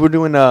 we were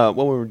doing what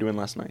we were doing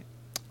last night.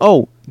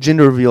 Oh,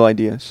 gender reveal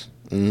ideas.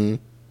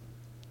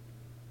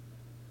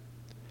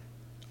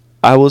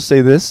 I will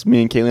say this: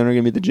 me and Caitlin are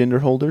gonna be the gender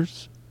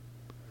holders.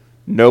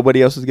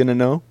 Nobody else is gonna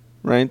know,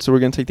 right? So we're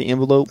gonna take the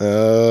envelope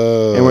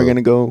and we're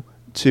gonna go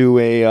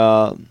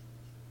to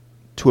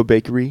to a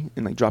bakery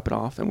and like drop it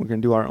off, and we're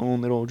gonna do our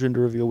own little gender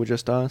reveal with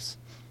just us.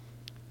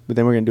 But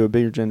then we're gonna do a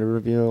bigger gender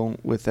reveal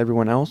with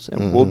everyone else,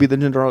 and we'll be the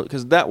gender,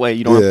 because that way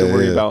you don't have to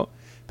worry about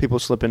people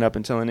slipping up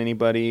and telling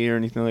anybody or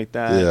anything like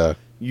that. Yeah.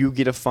 You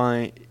get to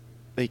find,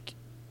 like,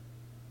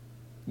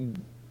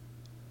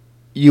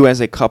 you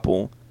as a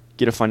couple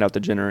get to find out the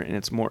gender, and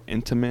it's more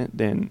intimate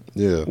than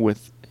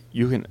with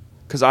you can.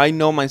 Because I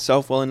know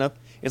myself well enough.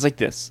 It's like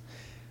this: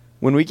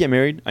 when we get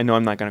married, I know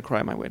I'm not gonna cry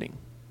at my wedding.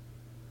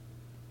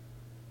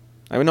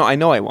 I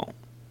know I won't.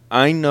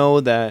 I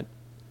know that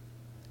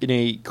in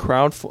a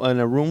in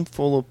a room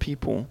full of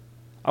people,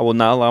 I will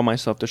not allow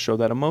myself to show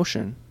that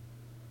emotion.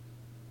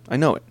 I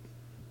know it,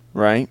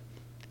 right?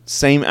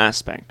 Same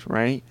aspect,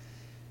 right?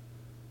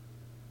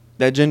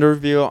 That gender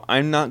reveal,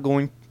 I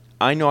know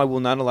I will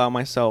not allow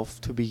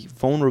myself to be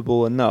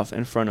vulnerable enough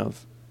in front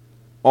of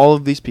all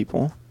of these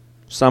people.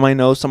 Some I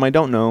know, some I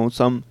don't know.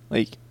 Some,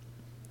 like,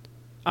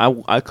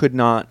 I could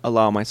not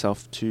allow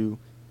myself to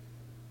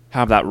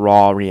have that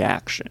raw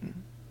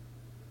reaction.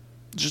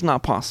 It's just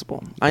not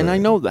possible. Right. And I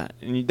know that.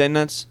 And then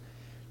that's,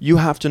 you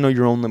have to know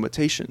your own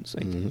limitations.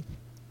 Like,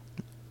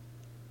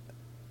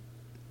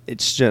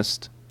 it's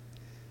just,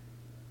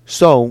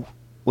 so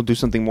we'll do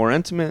something more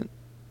intimate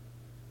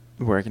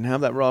where I can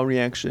have that raw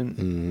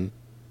reaction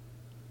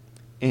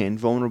and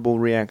vulnerable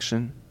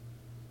reaction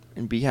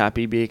and be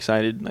happy, be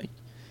excited, like,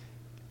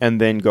 and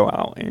then go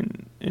out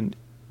and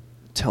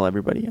tell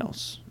everybody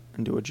else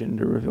and do a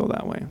gender reveal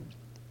that way.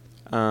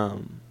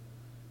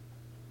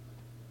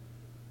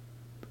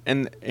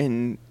 And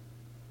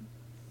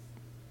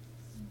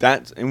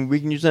that, and we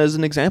can use that as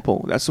an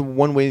example. That's the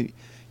one way.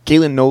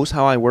 Caitlin knows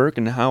how I work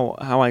and how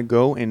I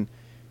go, and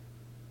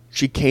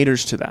she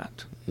caters to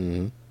that.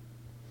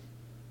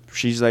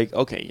 She's like,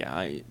 okay, yeah,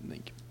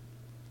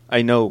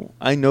 I know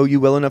you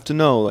well enough to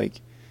know,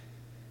 like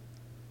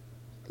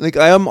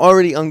I am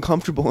already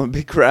uncomfortable in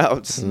big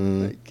crowds.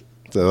 Like,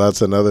 so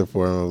that's another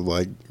form of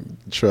like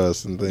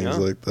trust and things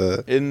like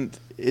that. And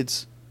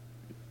it's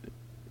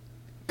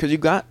because you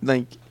got,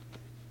 like,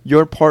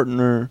 your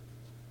partner,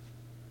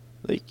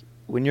 like,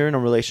 when you're in a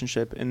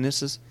relationship, and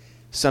this is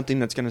something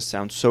that's going to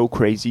sound so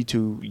crazy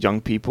to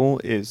young people,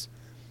 is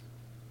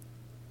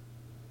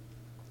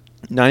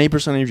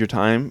 90% of your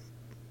time,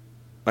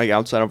 like,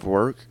 outside of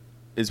work,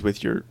 is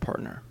with your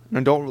partner. In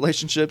adult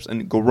relationships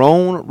and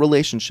grown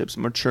relationships,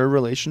 mature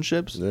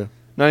relationships,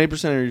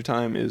 90% of your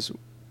time is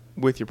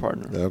with your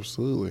partner.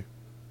 Absolutely.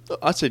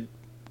 I'd say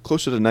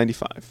closer to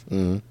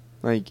 95.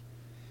 Like,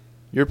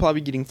 you're probably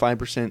getting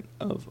 5%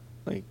 of,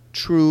 like,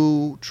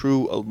 true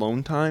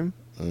alone time.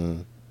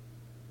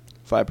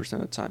 5%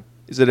 of the time.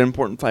 Is it an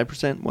important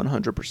 5%?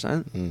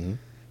 100%.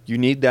 You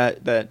need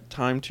that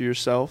time to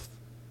yourself.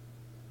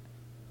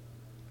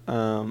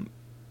 But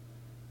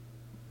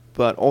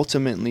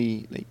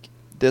ultimately, like,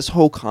 this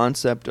whole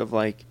concept of,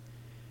 like,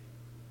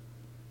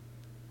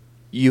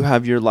 you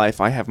have your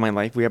life, I have my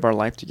life, we have our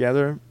life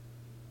together,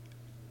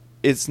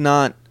 it's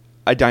not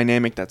a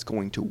dynamic that's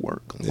going to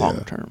work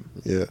long term.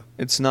 Yeah.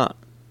 It's not.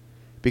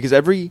 Because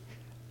every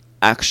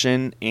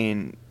action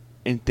and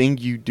thing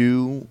you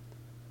do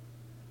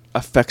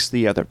affects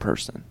the other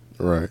person.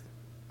 Right.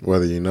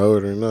 Whether you know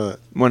it or not.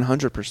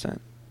 100%.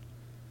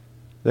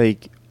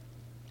 Like,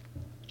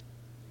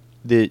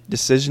 the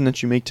decision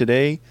that you make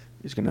today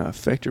is going to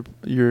affect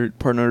your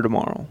partner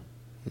tomorrow.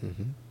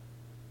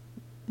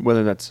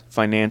 Whether that's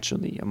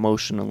financially,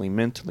 emotionally,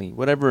 mentally,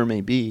 whatever it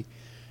may be,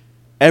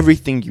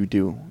 everything you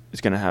do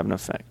is going to have an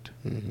effect,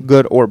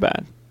 good or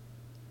bad.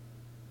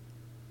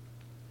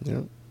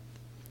 Yeah.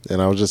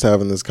 And I was just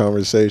having this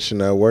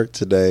conversation at work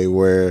today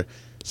where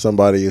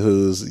somebody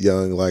who's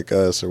young like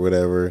us or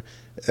whatever,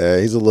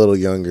 he's a little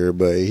younger,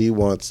 but he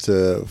wants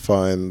to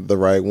find the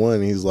right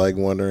one. He's like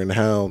wondering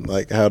how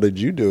did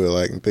you do it?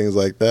 Like, and things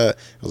like that.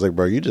 I was like,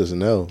 bro, you just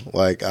know.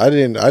 Like, I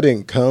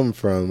didn't come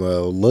from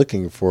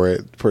looking for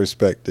it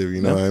perspective.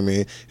 You know what I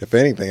mean? If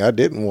anything, I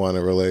didn't want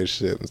a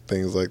relationship and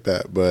things like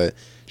that, but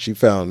she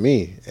found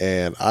me,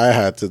 and I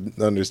had to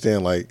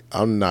understand, like,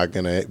 I'm not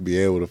going to be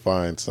able to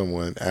find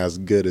someone as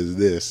good as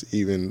this,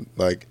 even,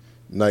 like,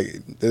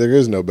 there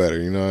is no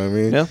better, you know what I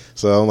mean? Yeah.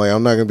 So I'm like,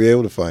 I'm not going to be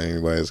able to find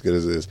anybody as good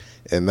as this.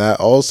 And that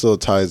also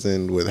ties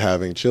in with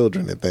having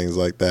children and things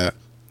like that.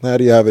 How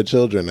do you have a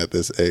children at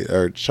this age,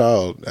 or a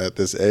child at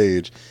this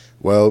age?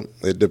 Well,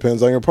 it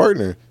depends on your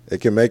partner.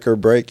 It can make or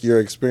break your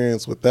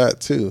experience with that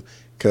too.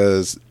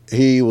 Because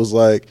he was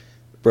like,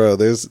 bro,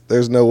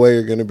 there's no way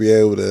you're going to be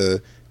able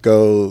to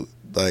go,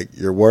 like,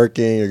 you're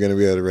working, you're going to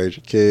be able to raise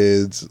your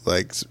kids,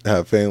 like,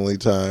 have family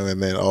time,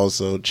 and then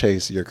also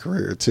chase your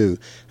career too.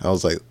 I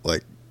was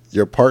like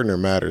your partner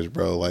matters,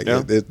 bro. Like,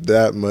 it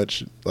that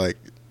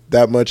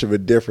much of a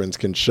difference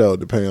can show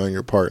depending on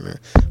your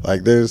partner.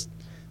 Like, there's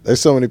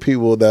so many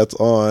people that's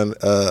on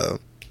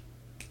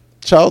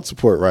child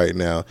support right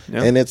now,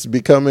 and it's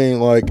becoming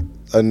like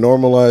a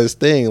normalized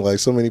thing. Like,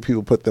 so many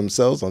people put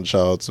themselves on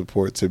child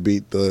support to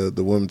beat the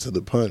woman to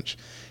the punch.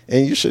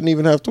 And you shouldn't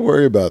even have to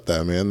worry about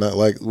that, man. Not,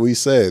 like we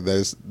said,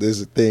 there's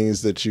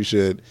things that you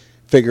should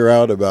figure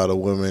out about a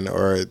woman,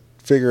 or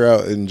figure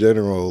out in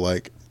general,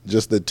 like,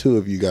 just the two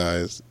of you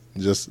guys,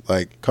 just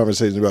like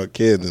conversations about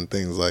kids and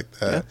things like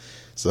that. Yeah.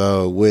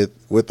 So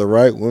with the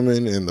right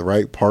woman and the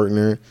right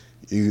partner,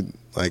 you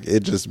like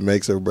it just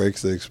makes or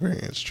breaks the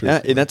experience.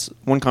 Truthfully. Yeah, and that's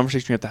one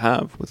conversation you have to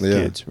have with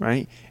kids,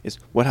 right? Is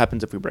what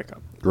happens if we break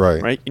up,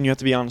 right? And you have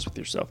to be honest with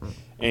yourself,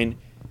 and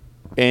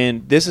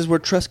this is where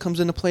trust comes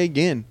into play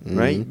again,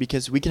 right?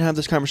 Because we can have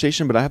this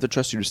conversation, but I have to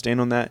trust you to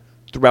stand on that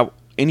throughout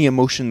any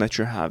emotion that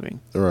you're having,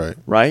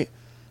 right?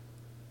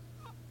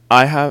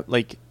 I have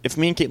if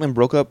me and Caitlin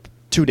broke up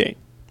today,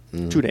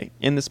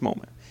 in this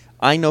moment,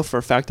 I know for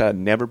a fact that I'd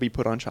never be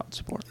put on child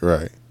support.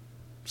 Right.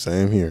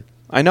 Same here.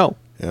 I know.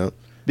 Yep.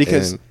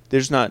 Because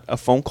there's not a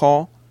phone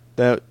call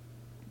that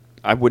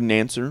I wouldn't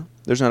answer.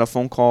 There's not a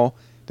phone call.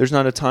 There's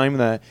not a time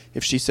that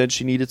if she said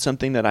she needed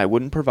something that I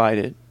wouldn't provide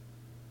it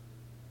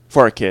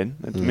for a kid.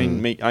 I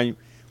mean,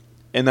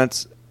 and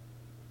that's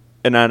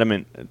an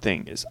adamant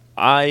thing.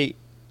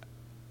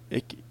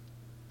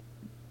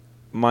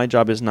 My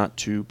job is not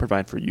to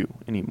provide for you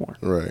anymore.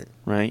 Right.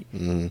 Right.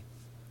 Mm-hmm.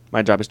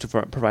 My job is to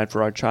provide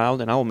for our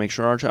child, and I will make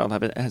sure our child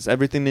has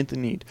everything that they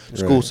need: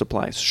 school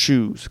supplies,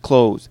 shoes,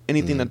 clothes,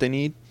 anything that they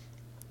need.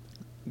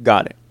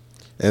 Got it.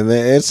 And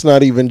then it's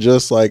not even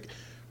just like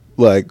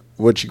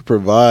what you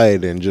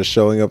provide and just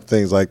showing up,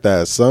 things like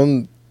that.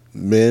 Some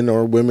men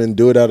or women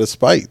do it out of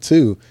spite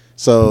too.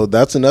 So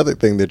that's another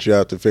thing that you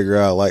have to figure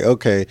out. Like,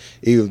 okay,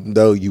 even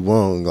though you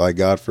won't, like,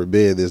 God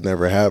forbid this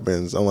never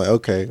happens. I'm like,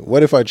 okay,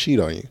 what if I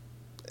cheat on you?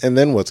 And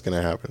then what's going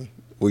to happen?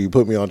 Will you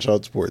put me on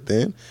child support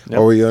then? Yep.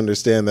 Or will you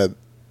understand that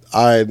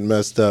I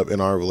messed up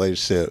in our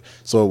relationship,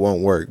 so it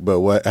won't work?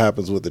 But what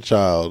happens with the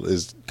child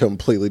is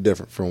completely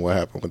different from what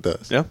happened with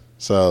us. Yeah.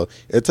 So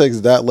it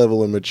takes that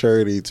level of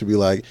maturity to be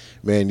like,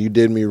 man, you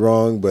did me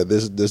wrong, but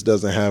this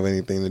doesn't have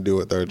anything to do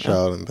with our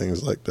child and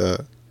things like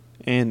that.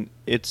 And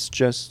it's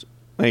just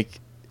like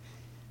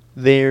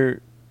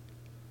and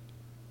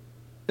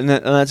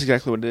that's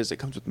exactly what it is. It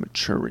comes with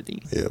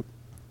maturity. Yep.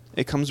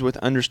 It comes with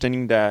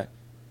understanding that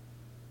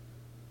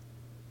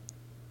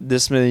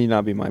this may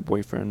not be my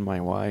boyfriend,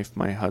 my wife,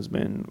 my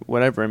husband,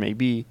 whatever it may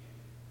be,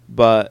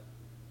 but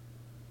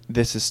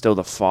this is still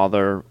the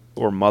father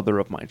or mother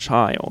of my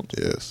child.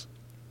 Yes.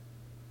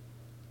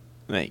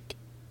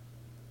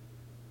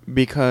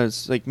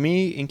 Because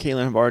me and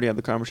Caitlin have already had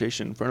the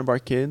conversation in front of our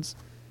kids.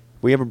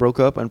 If we ever broke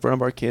up in front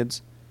of our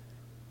kids,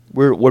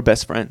 we're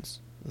best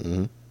friends.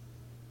 Mm-hmm.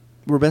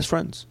 We're best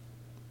friends.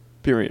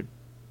 Period.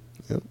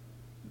 Yep.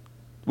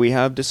 We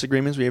have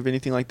disagreements. We have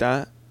anything like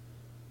that.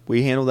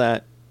 We handle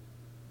that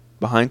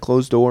behind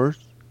closed doors,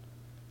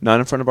 not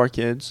in front of our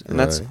kids. And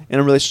that's in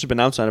a relationship and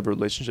outside of a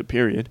relationship,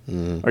 period.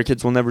 Mm-hmm. Our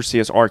kids will never see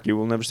us argue.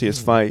 Will never see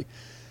us fight.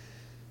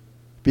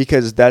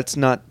 Because that's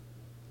not,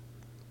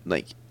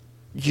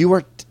 you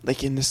are,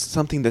 in this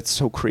something that's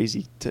so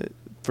crazy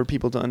for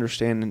people to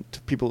understand and to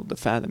people to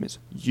fathom is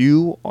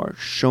you are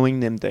showing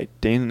them the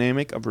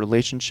dynamic of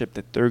relationship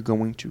that they're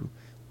going to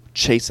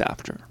chase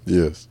after.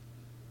 Yes.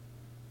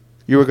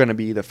 You are going to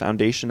be the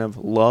foundation of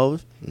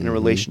love in a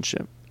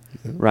relationship,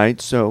 right?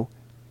 So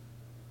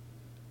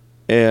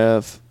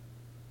if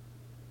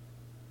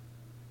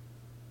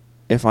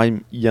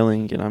I'm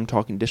yelling and I'm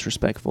talking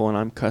disrespectful and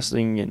I'm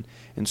cussing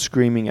and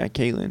screaming at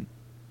Caitlin,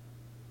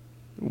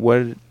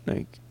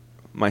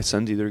 my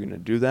son's either going to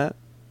do that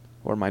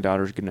or my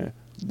daughter's going to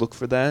look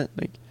for that.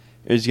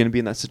 Is going to be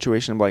in that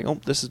situation of oh,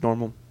 this is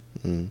normal.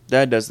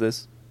 Dad does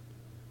this.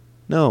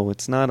 No,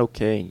 it's not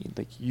okay.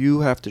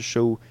 You have to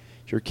show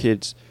your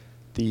kids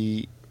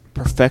the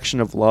perfection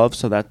of love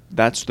so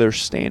that's their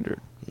standard.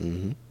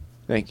 Mm-hmm.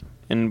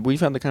 And we've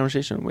had the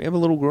conversation. We have a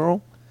little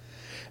girl,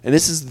 and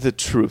this is the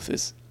truth.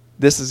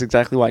 This is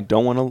exactly why I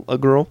don't want a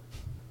girl,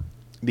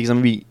 because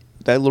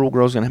that little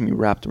girl's gonna have me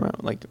wrapped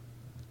around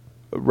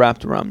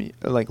me,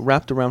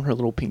 wrapped around her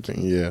little pinky.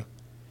 Yeah.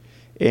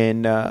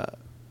 And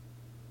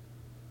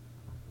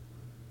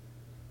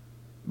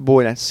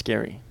boy, that's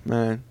scary,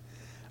 man.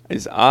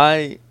 There's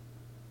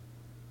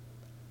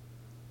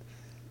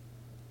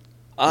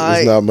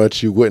not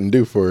much you wouldn't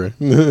do for her.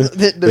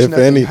 If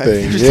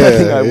anything.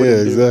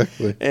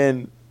 Exactly.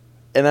 And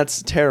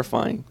that's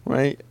terrifying,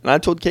 right? And I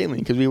told Caitlin,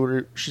 because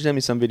she sent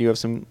me some video of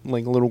some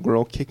little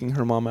girl kicking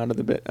her mom out of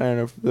the bed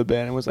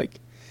and was like,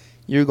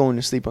 "You're going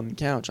to sleep on the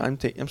couch. I'm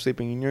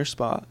sleeping in your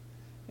spot."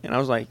 And I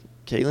was like,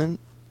 "Caitlin,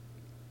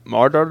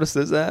 our daughter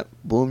says that,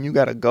 boom, you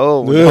gotta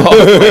go.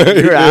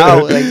 You're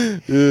out.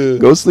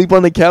 Go sleep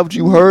on the couch.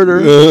 You heard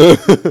her."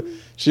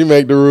 She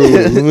make the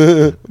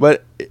rules.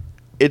 But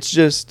it's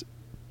just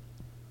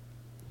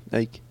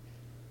and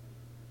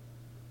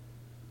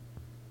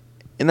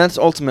that's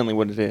ultimately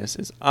what it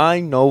is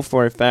I know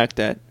for a fact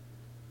that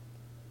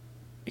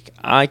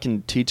I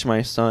can teach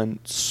my son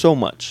so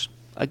much.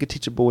 I could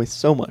teach a boy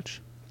so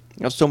much.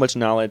 I have so much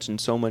knowledge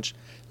and so much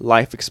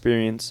life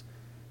experience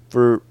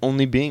for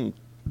only being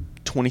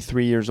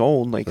 23 years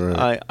old.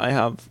 Right. I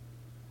have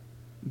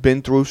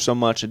been through so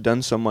much and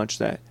done so much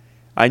that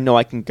I know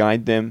I can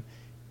guide them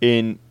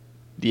in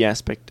the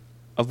aspect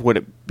of what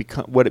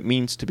it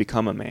means to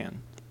become a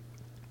man.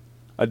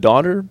 A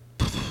daughter,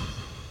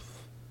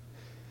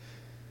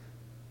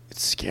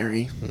 It's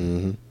scary.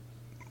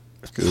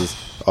 Because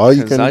all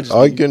you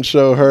can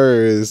show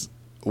her is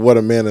what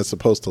a man is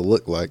supposed to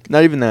look like.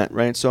 Not even that,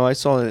 right? So I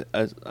saw it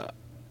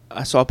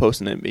I saw a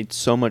post and it made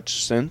so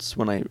much sense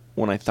when I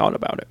thought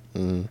about it.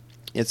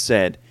 It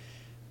said,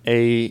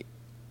 a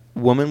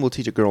woman will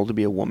teach a girl to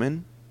be a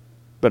woman,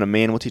 but a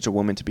man will teach a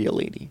woman to be a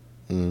lady.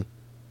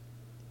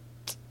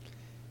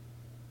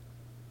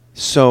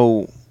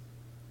 So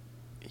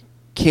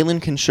Caitlyn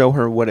can show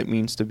her what it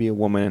means to be a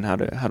woman and how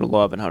to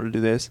love and how to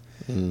do this.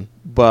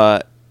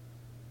 But,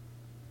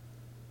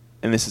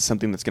 and this is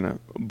something that's going to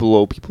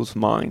blow people's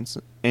minds,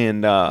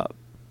 and but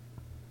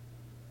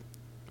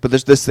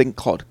there's this thing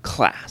called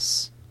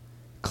classiness,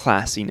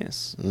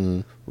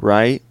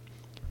 right?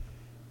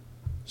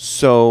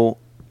 So,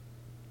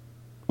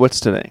 what's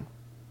today?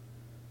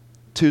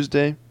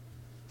 Tuesday,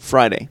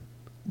 Friday.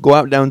 Go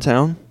out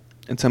downtown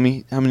and tell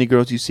me how many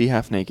girls you see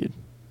half naked.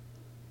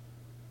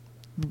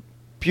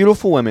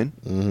 Beautiful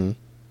women,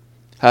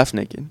 half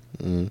naked,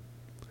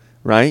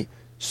 right?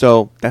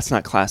 So that's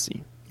not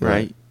classy,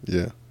 right?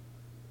 Yeah.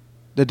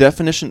 The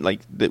definition,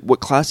 like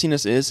what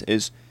classiness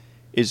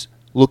is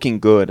looking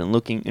good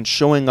and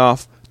showing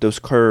off those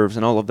curves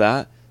and all of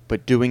that,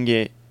 but doing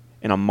it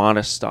in a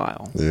modest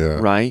style,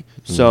 right?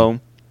 So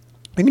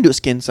you can do a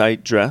skin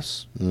tight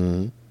dress,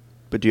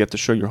 but do you have to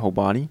show your whole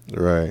body?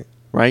 Right.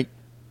 Right?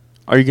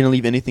 Are you going to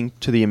leave anything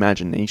to the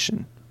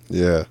imagination?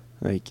 Yeah.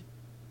 Like,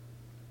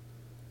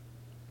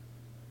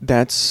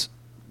 that's,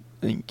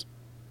 like,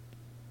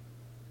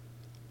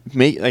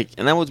 and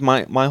that was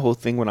my whole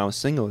thing when I was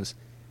single is,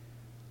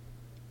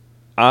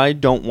 I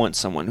don't want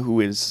someone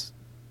who is,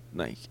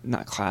 like,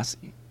 not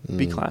classy.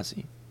 Be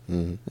classy.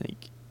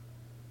 Like,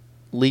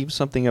 leave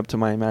something up to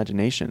my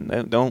imagination.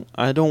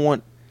 I don't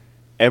want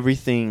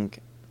everything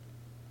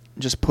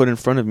just put in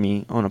front of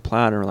me on a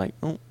platter. Like,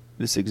 oh,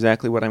 this is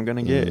exactly what I'm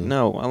gonna get.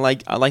 No, I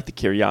like the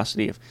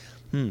curiosity of,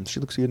 she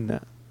looks good in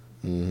that.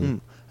 I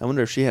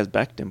wonder if she has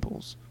back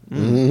dimples.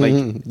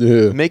 Like,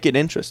 make it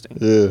interesting.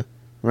 Yeah.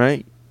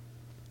 Right.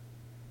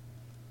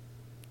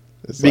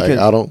 It's because, like,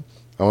 I don't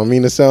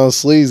mean to sound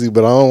sleazy,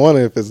 but I don't want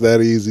it if it's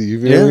that easy.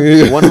 You feel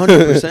me?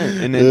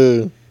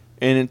 100%.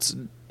 And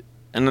then,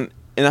 and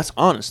that's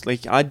honest.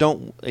 Like, I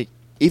don't, like,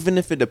 even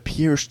if it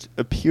appears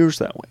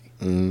that way.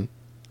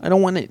 I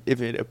don't want it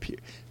if it appears,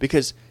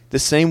 because the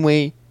same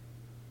way,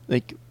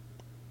 like,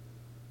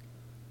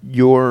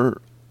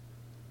 you're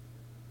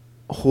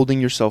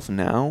holding yourself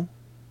now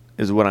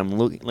is what I'm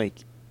looking like.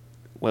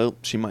 Well,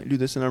 she might do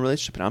this in our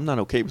relationship, and I'm not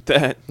okay with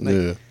that.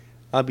 Like,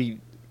 I'll be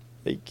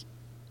like,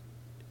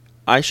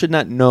 I should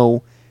not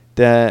know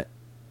that.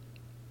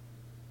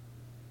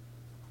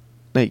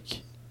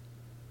 Like,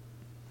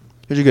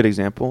 here's a good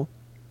example.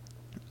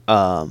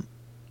 Me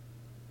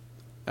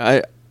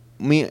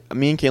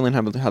and Caitlyn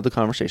have the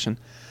conversation.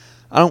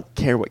 I don't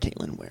care what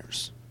Caitlyn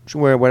wears. She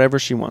wear whatever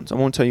she wants. I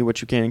won't tell you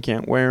what you can and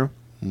can't wear.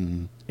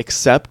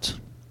 Except,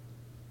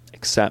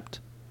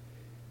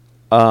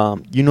 you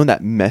know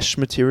that mesh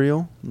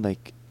material,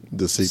 like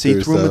the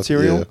see-through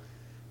material? Yeah.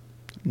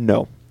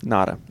 No,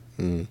 nada.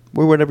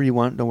 Wear whatever you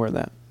want. Don't wear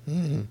that.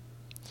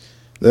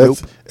 Nope.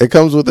 It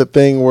comes with a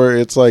thing where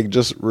it's like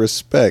just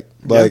respect.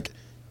 Like,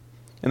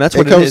 and that's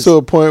what it comes to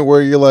a point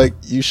where you're like,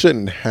 you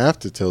shouldn't have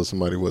to tell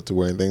somebody what to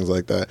wear and things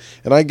like that.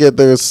 And I get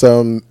there's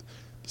some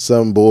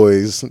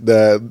boys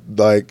that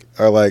like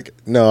are like,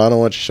 no, I don't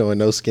want you showing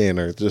no skin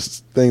or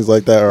just things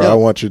like that, or I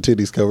want your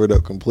titties covered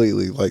up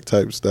completely, like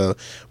type stuff.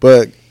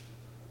 But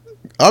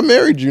I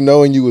married you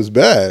knowing you was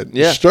bad.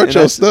 Yeah, strut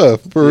your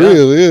stuff for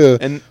real. Yeah,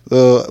 and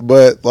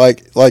but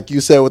like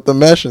you said with the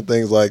mesh and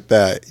things like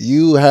that,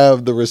 you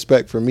have the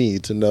respect for me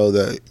to know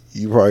that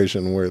you probably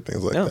shouldn't wear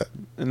things like that.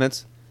 And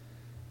that's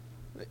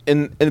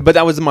but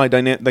that was my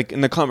dynamic, like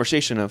in the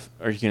conversation of,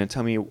 are you going to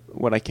tell me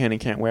what I can and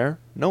can't wear?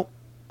 Nope.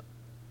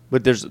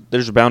 But there's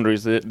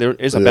boundaries. There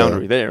is a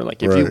boundary there.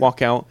 Like if you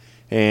walk out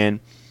and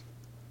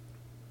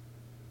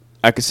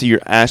I could see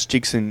your ass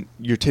cheeks and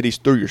your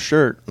titties through your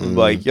shirt,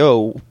 like,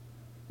 yo,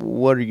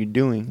 what are you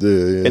doing?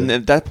 Yeah. And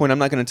at that point, I'm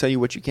not going to tell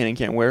you what you can and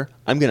can't wear.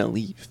 I'm going to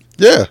leave.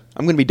 Yeah.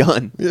 I'm going to be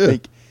done. Yeah.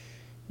 Like,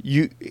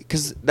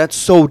 because that's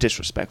so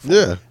disrespectful.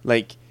 Yeah.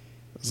 Like,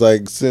 it's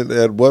like,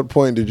 at what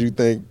point did you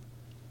think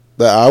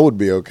that I would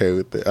be okay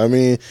with it? I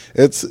mean,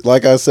 it's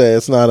like I said,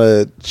 it's not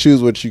a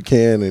choose what you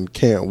can and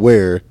can't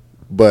wear,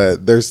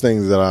 but there's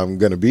things that I'm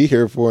going to be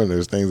here for, and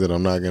there's things that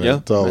I'm not going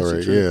to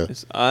tolerate. Yeah.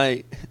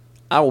 I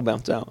will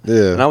bounce out.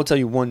 Yeah. And I will tell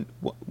you one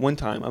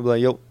time, I'll be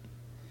like, yo,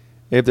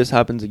 if this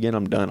happens again,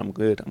 I'm done. I'm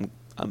good.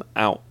 I'm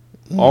out.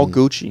 All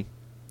Gucci.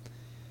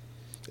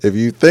 If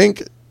you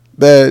think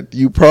that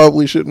you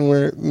probably shouldn't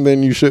wear it,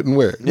 then you shouldn't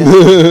wear it.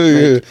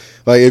 Yeah.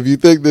 Like, if you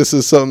think this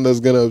is something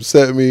that's going to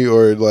upset me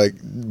or, like,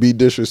 be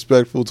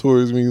disrespectful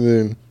towards me,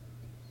 then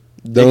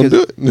don't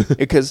do it.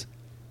 Because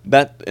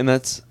that can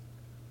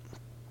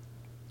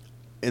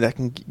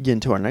get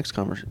into our next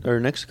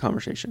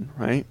conversation,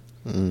 right?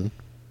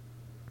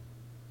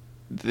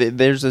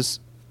 There's this,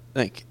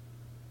 like,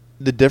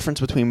 the difference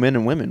between men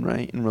and women,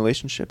 right, in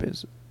relationship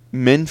is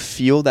men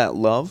feel that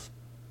love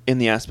in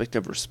the aspect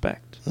of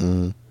respect,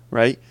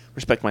 right?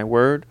 Respect my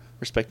word,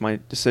 respect my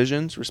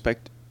decisions,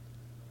 respect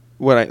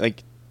what I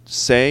like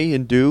say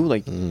and do.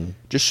 Like,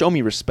 just show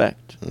me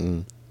respect.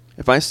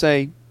 If I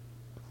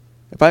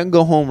can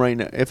go home right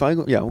now,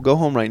 I'll go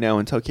home right now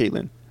and tell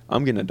Caitlin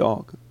I'm getting a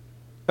dog,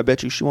 I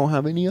bet you she won't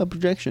have any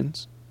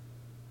objections.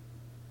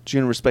 She's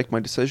gonna respect my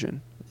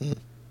decision,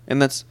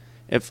 and that's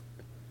if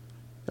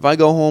I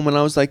go home and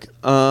I was like,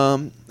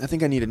 I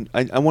think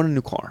I want a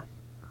new car.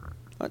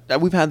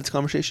 We've had this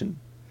conversation.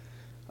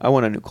 I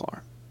want a new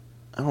car.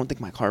 I don't think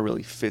my car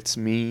really fits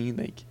me.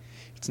 Like,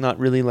 it's not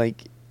really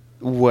like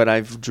what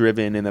I've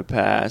driven in the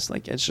past.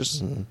 Like, it's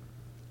just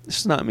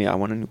not me. I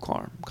want a new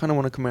car. I kind of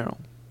want a Camaro.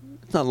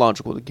 It's not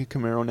logical to get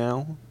Camaro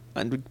now.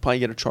 I'd probably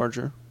get a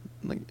Charger,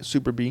 like a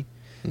Super B,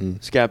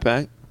 Scat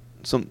Pack,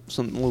 something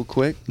a little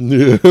quick.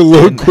 Yeah, a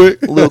little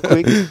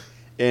quick.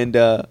 And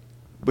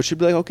but she'd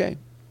be like, okay,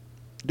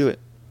 do it.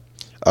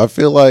 I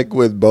feel like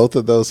with both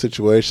of those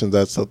situations,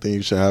 that's something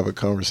you should have a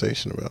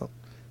conversation about,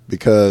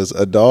 because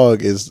a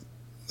dog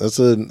that's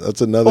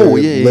another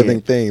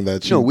living thing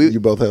that you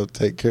both have to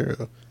take care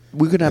of.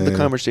 We could have the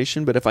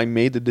conversation, but if I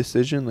made the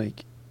decision,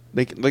 like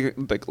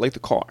the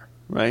car,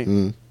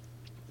 right?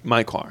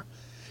 My car.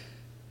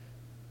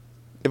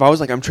 If I was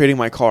like, I'm trading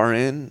my car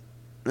in,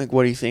 like,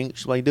 what do you think?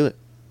 She's like, do it.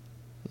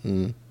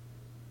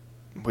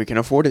 We can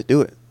afford it.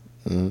 Do it.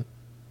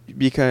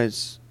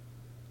 Because.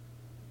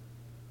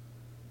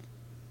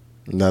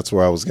 And that's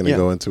where I was going to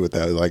go into with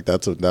that. Like,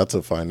 that's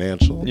a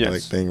financial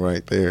like thing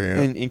right there.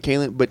 Yeah. And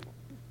Caitlin, but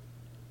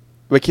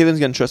Caitlin's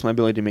going to trust my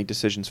ability to make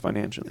decisions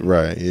financially.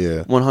 Right.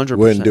 Yeah. 100%.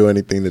 Wouldn't do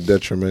anything to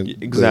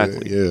detriment.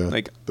 Exactly.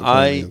 Like the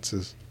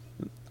finances.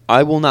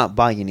 I will not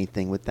buy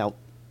anything without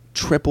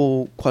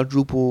triple,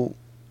 quadruple,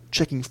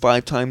 checking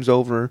 5 times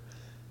over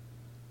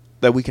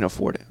that we can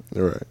afford it.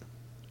 Right.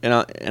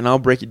 And I'll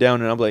break it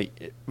down, and I'll be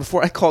like,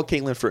 before I call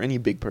Caitlin for any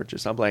big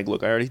purchase, I'll be like,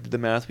 look, I already did the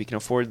math. We can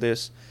afford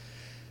this.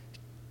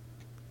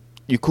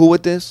 You cool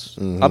with this?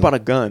 I bought a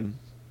gun.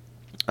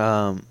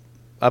 I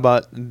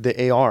bought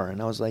the AR,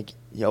 and I was like,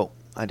 yo,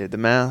 I did the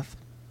math.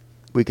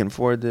 We can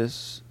afford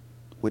this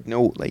with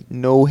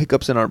no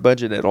hiccups in our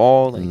budget at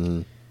all.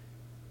 Like,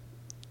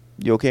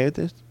 you okay with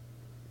this?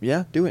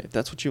 Yeah, do it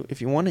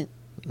if you want it.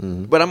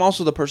 But I'm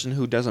also the person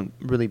who doesn't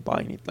really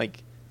buy anything.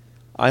 Like,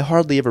 I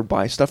hardly ever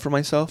buy stuff for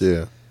myself.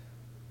 Yeah.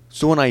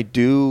 So when I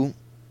do,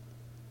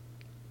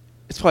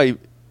 it's probably,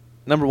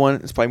 number one,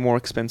 it's probably more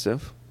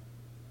expensive.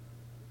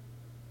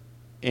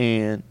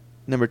 And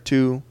number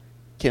 2,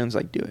 Caitlin's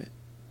like, do it.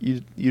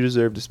 You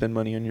deserve to spend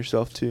money on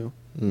yourself too.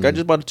 I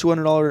just bought a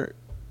 $200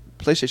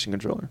 PlayStation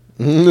controller.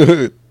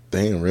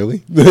 Damn,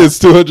 really? It's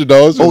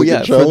 $200 for the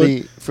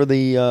controller? for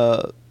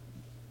the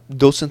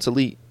DualSense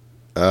Elite.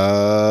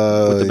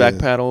 With the back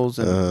paddles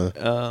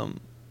and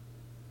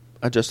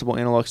adjustable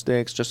analog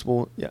sticks,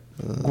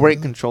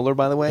 great controller,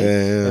 by the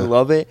way. I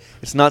love it.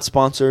 It's not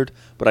sponsored,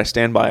 but I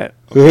stand by it.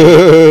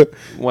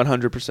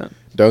 100%.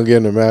 Don't get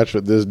in a match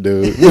with this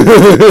dude.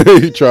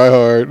 You try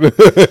hard.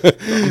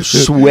 I'm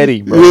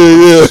sweaty, bro.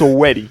 Yeah.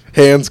 Sweaty.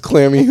 Hands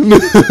clammy.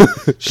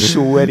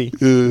 Sweaty.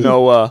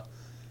 No,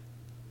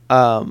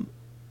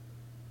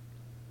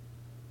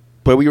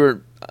 but we've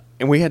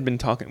been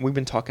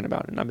talking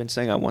about it, and I've been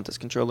saying I want this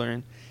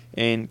controller,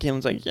 and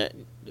Caitlin's like, yeah,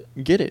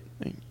 get it.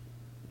 Like,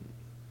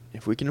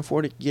 if we can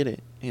afford it, get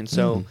it. And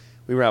so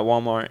we were at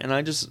Walmart,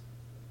 and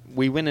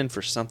we went in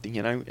for something,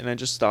 and I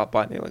just stopped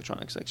by the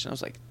electronics section. I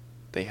was like,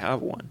 they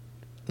have one.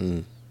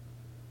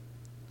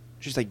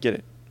 She's like, get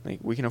it. Like,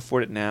 we can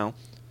afford it now,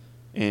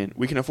 and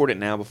we can afford it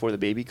now before the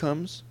baby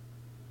comes.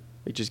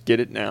 Like, just get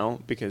it now,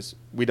 because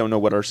we don't know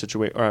what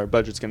our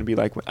budget's going to be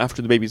like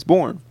after the baby's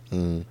born.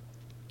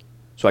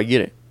 So I get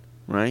it,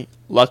 right?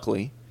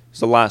 Luckily, it's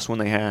the last one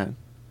they had.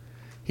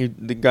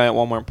 The guy at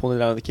Walmart pulled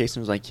it out of the case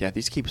and was like, yeah,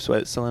 these keep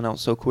selling out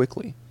so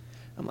quickly.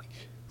 I'm like,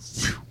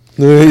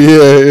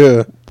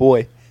 yeah.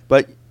 Boy.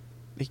 But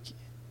like,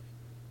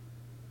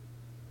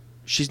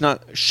 she's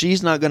not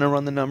going to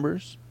run the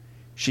numbers.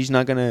 She's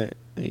not going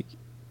to,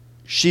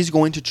 she's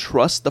going to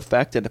trust the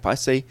fact that if I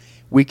say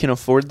we can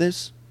afford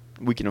this,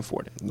 we can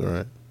afford it. All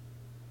right.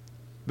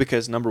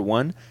 Because number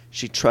one,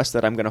 she trusts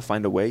that I'm going to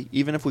find a way,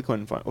 even if we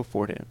couldn't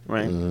afford it,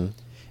 right?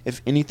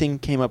 If anything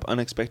came up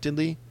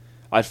unexpectedly,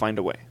 I'd find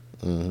a way.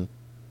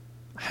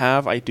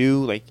 I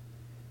do, like,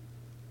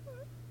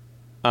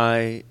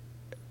 I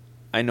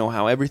know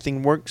how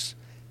everything works.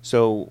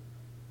 So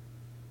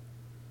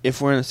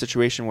if we're in a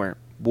situation where,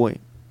 boy,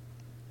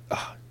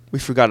 we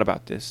forgot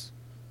about this,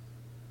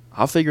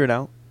 I'll figure it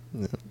out.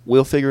 Yeah.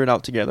 We'll figure it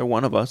out together,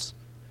 one of us.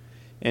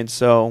 And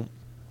so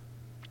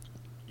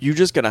you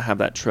just got to have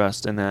that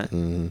trust and that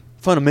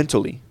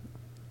fundamentally,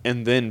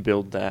 and then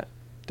build that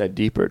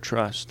deeper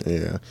trust.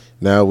 Yeah.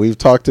 Now, we've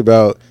talked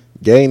about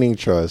gaining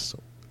trust.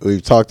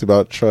 We've talked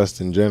about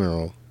trust in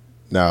general.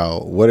 Now,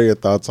 what are your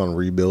thoughts on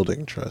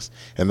rebuilding trust?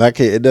 And that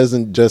it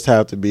doesn't just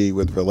have to be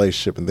with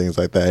relationship and things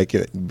like that. It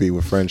could be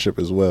with friendship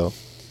as well.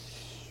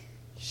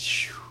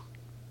 It's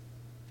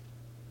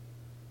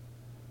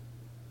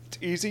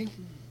easy.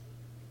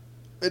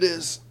 It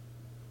is.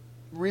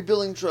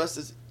 Rebuilding trust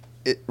is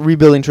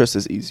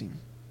easy.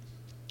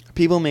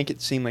 People make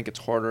it seem like it's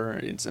harder,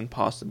 it's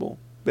impossible,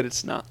 but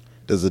it's not.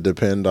 Does it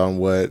depend on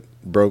what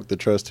broke the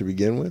trust to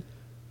begin with?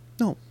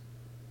 No.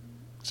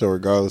 So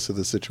regardless of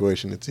the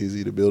situation, it's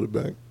easy to build it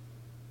back?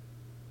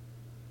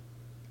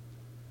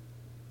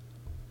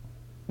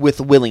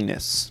 With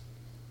willingness.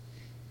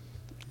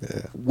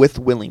 Yeah. With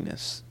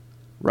willingness,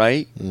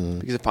 right? Mm-hmm.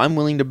 Because if I'm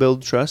willing to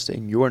build trust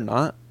and you're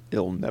not,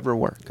 it'll never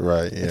work.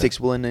 Right, yeah. It takes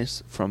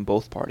willingness from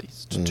both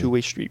parties. It's a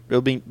two-way street.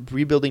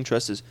 Rebuilding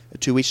trust is a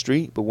two-way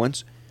street, but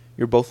once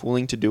you're both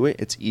willing to do it,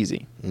 it's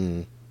easy.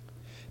 Mm-hmm.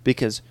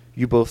 Because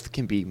you both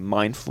can be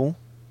mindful,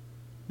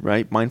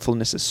 right?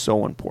 Mindfulness is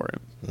so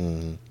important.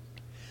 Mm-hmm.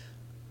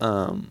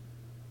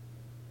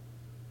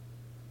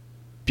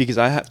 Because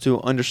I have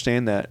to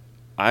understand that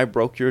I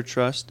broke your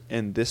trust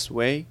in this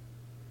way,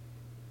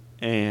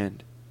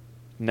 and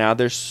now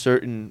there's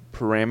certain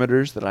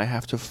parameters that I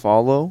have to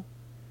follow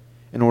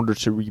in order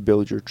to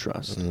rebuild your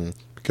trust. Mm-hmm.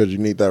 Because you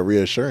need that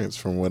reassurance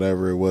from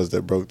whatever it was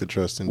that broke the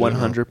trust in general.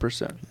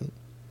 100%.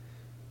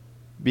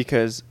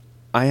 Because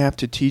I have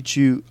to teach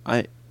you,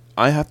 I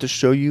have to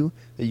show you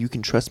that you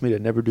can trust me to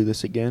never do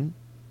this again.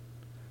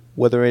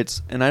 Whether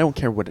it's, and I don't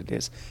care what it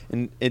is.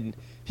 And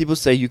people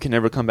say you can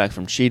never come back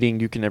from cheating.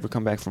 You can never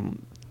come back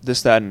from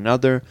this, that, and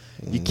another.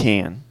 Mm-hmm. You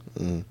can.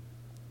 Mm-hmm.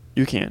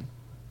 You can.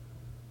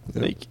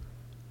 Yep. Like,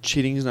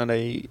 cheating is not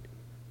a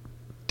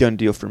done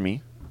deal for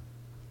me,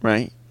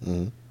 right?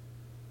 Mm-hmm.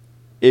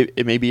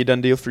 It may be a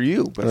done deal for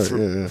you,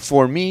 but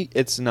for me,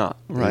 it's not,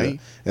 right?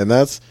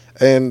 Yeah.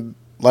 And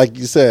like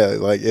you said,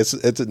 like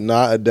it's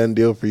not a done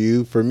deal for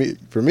you. For me,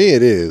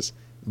 it is.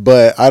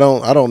 But I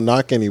don't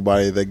knock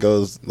anybody that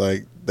goes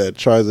like that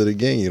tries it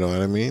again. You know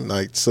what I mean?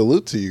 Like,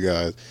 salute to you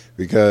guys,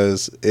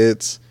 because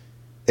it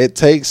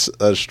takes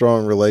a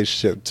strong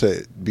relationship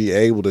to be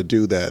able to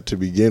do that to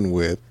begin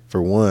with,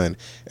 for one,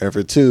 and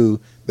for two,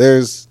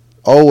 there's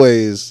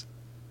always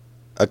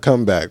a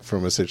comeback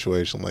from a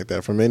situation like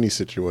that, from any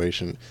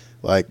situation.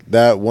 Like,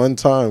 that one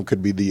time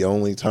could be the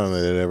only time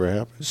that it ever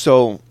happened.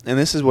 So, and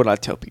this is what I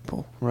tell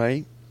people,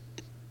 right?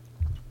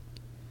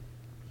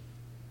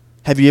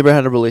 Have you ever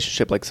had a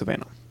relationship like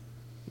Savannah?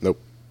 Nope.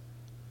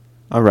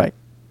 All right.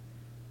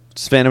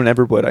 Savannah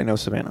never would. I know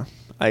Savannah.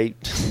 I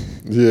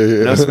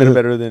know Savannah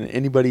better than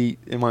anybody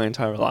in my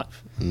entire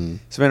life. Mm.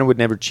 Savannah would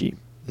never cheat.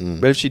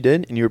 Mm. But if she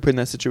did and you were put in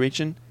that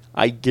situation,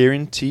 I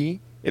guarantee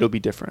it'll be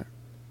different.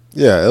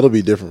 Yeah, it'll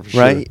be different for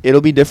sure. Right?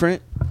 It'll be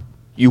different.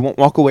 You won't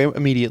walk away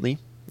immediately.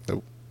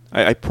 Nope.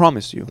 I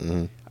promise you.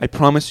 Mm-hmm. I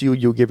promise you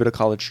you'll give it a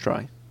college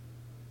try.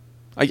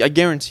 I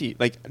guarantee.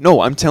 Like,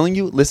 no, I'm telling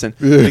you, listen,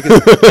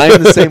 because I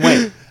am the same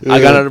way. Yeah.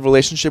 I got out of a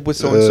relationship with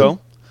so-and-so,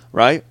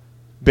 right?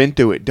 Been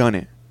through it, done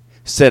it.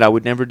 Said I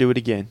would never do it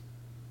again.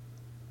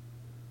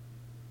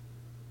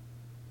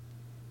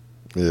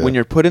 Yeah. When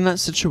you're put in that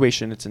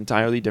situation, it's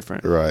entirely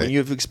different. Right. When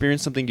you've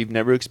experienced something you've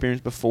never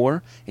experienced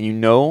before, and you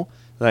know,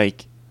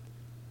 like,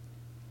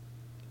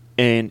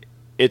 and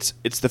it's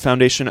the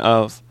foundation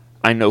of,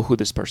 I know who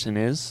this person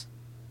is,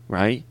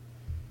 right?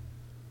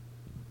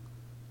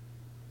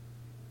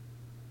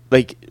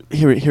 Like,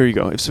 here you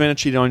go. If Savannah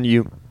cheated on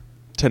you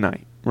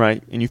tonight,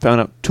 right, and you found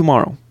out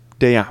tomorrow,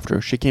 day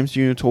after, she came to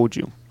you and told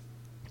you,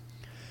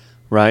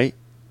 right?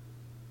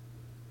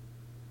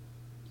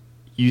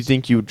 You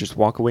think you would just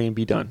walk away and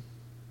be done?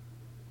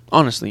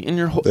 Honestly, in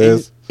your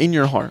in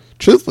your heart.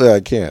 Truthfully,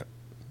 I can't,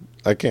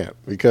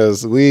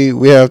 because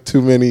we have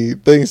too many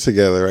things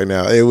together right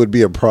now. It would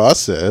be a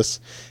process,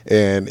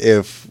 and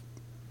if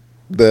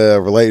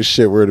the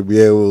relationship were to be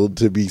able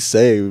to be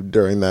saved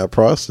during that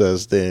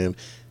process, then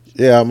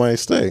yeah, I might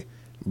stay.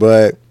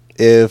 But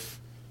if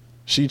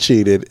she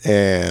cheated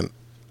and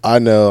I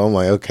know, I'm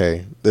like,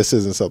 okay, this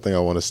isn't something I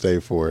want to stay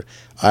for,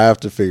 I have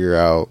to figure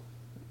out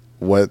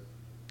what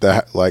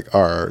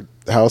our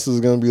house is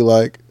going to be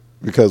like,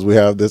 because we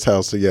have this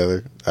house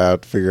together. I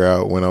have to figure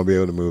out when I'll be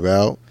able to move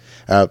out.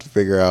 I have to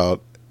figure out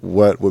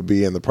what would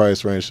be in the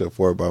price range to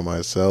afford by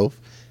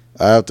myself.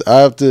 I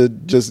have to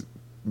just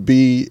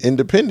be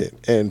independent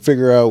and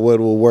figure out what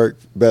will work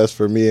best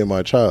for me and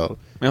my child.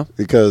 Yeah.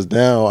 Because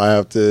now I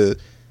have to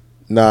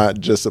not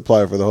just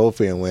supply for the whole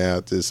family. I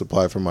have to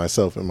supply for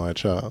myself and my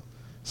child.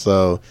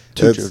 So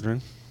two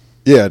children.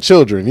 Yeah,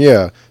 children.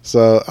 Yeah.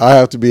 So I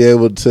have to be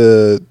able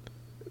to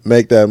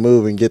make that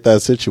move and get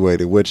that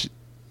situated, which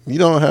you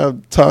don't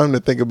have time to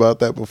think about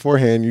that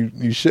beforehand.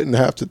 You shouldn't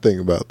have to think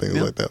about things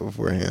like that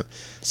beforehand.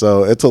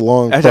 So it's a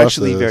long process. It's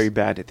actually very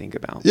bad to think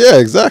about. Yeah,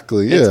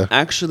 exactly. Yeah. It's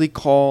actually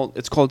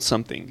called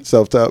something.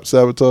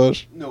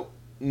 Self-sabotage?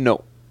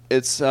 No.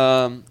 It's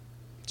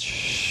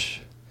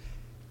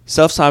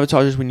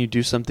self-sabotage is when you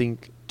do something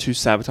to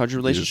sabotage your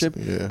relationship.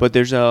 But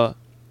there's I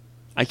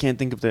can't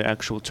think of the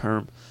actual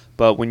term,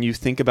 but when you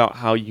think about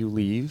how you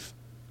leave,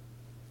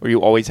 or you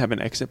always have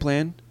an exit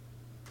plan,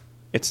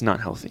 it's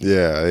not healthy.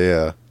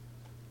 Yeah.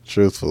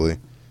 Truthfully.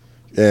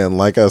 And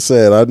like I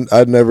said,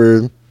 we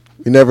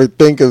never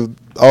think of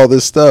all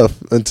this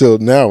stuff until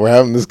now. We're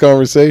having this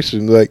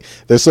conversation. Like,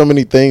 there's so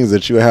many things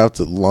that you have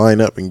to line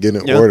up and get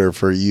in order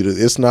for you to,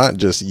 it's not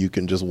just you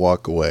can just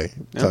walk away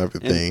type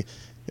of thing.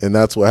 And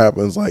that's what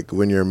happens like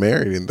when you're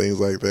married and things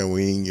like that,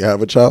 when you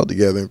have a child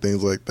together and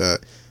things like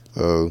that.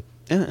 So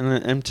yeah,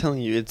 and I'm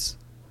telling you, it's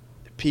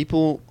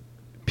people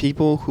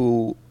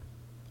who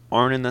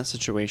aren't in that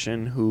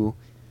situation, who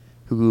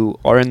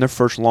are in their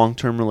first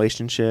long-term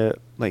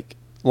relationship, like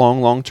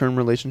long-term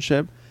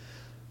relationship,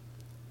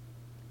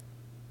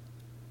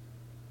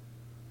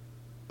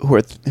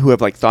 who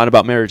have like thought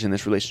about marriage in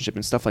this relationship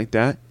and stuff like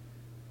that.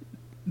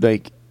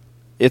 Like,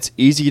 it's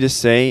easy to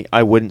say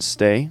I wouldn't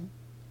stay,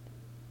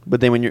 but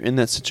then when you're in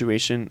that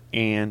situation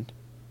and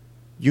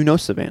you know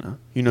Savannah,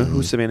 you know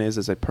who Savannah is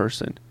as a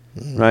person,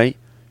 right?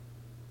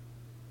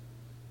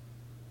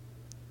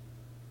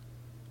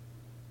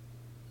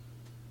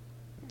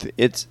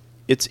 It's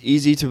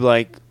easy to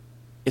like,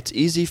 it's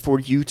easy for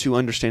you to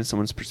understand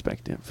someone's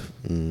perspective,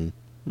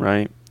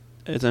 right?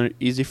 It's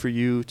easy for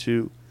you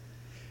to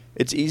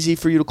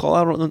call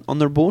out on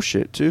their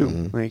bullshit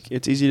too. Like,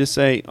 it's easy to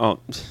say, oh,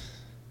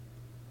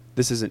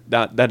 this isn't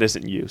that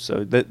isn't you,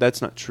 so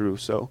that's not true.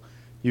 So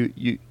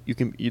you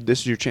can this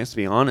is your chance to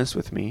be honest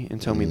with me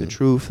and tell me the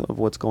truth of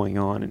what's going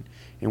on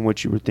and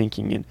what you were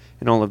thinking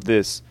and all of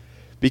this,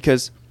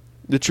 because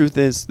the truth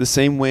is, the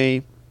same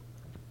way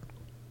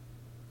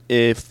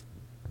if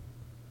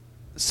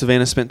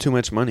Savannah spent too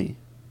much money,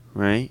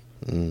 right?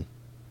 You're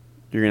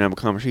gonna have a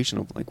conversation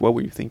of like, what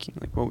were you thinking?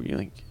 Like, what were you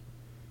like?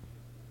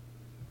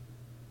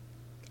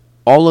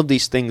 All of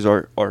these things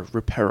are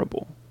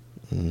repairable,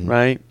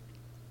 right?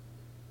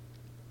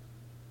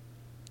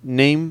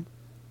 Name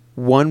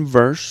one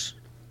verse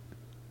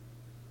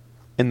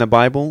in the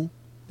Bible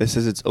that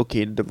says it's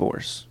okay to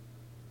divorce.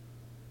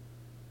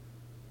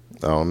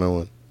 I don't know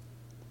one.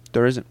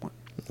 There isn't one.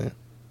 Yeah.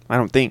 I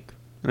don't think.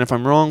 And if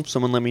I'm wrong,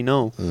 someone let me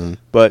know.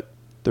 But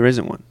there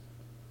isn't one.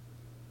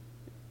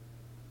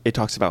 It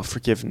talks about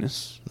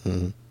forgiveness.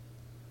 And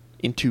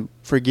to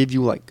forgive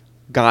you like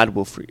God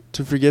will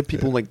to forgive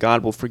people like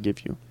God will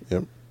forgive you.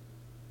 Yep.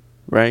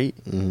 Right?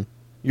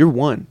 You're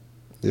one.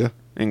 Yeah.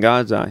 In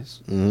God's eyes.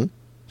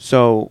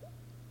 So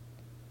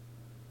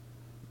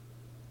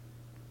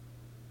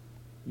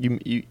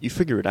you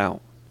figure it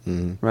out.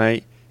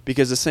 Right?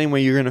 Because the same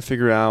way you're going to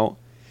figure out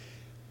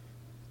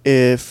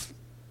if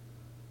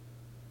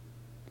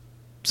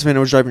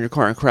Savannah was driving your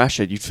car and crashed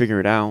it, you'd figure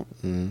it out.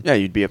 Yeah,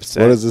 you'd be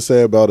upset. What does it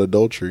say about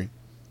adultery?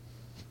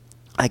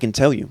 I can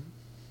tell you.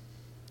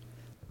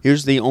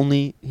 Here's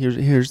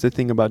the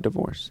thing about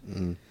divorce.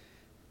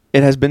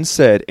 It has been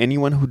said,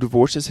 anyone who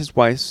divorces his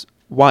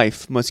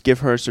wife must give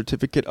her a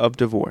certificate of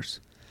divorce.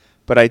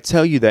 But I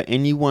tell you that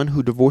anyone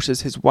who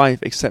divorces his wife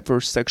except for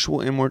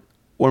sexual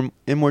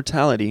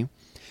immortality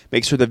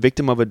makes her the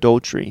victim of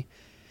adultery.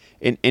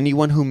 And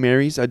anyone who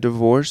marries a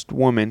divorced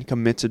woman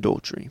commits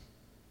adultery.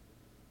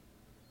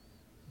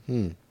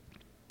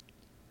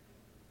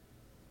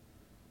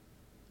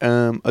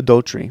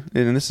 Adultery.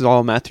 And this is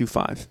all Matthew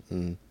 5.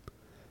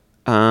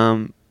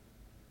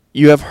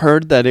 You have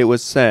heard that it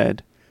was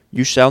said,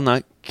 you shall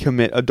not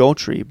commit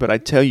adultery. But I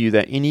tell you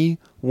that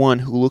anyone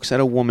who looks at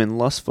a woman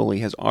lustfully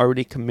has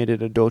already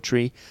committed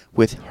adultery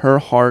with her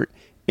heart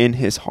in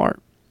his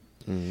heart.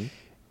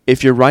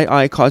 If your right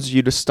eye causes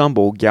you to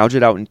stumble, gouge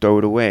it out and throw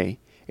it away.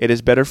 It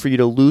is better for you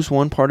to lose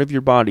one part of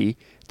your body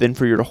than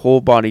for your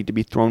whole body to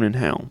be thrown in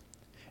hell.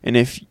 And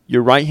if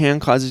your right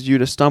hand causes you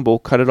to stumble,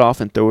 cut it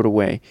off and throw it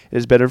away. It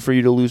is better for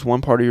you to lose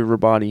one part of your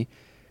body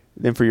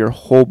than for your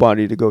whole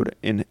body to go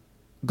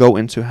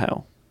into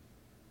hell.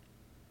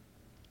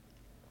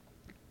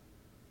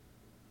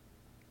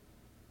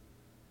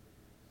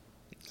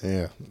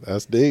 Yeah,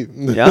 that's deep.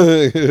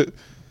 Yeah.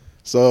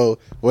 So,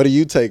 what do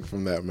you take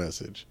from that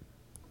message?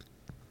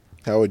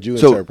 How would you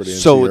interpret it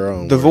into your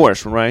own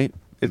divorce, words? Right?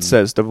 It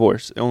says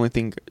divorce. The only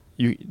thing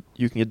you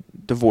can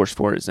get divorced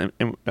for is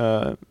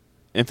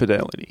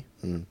infidelity.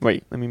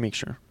 Wait, let me make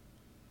sure.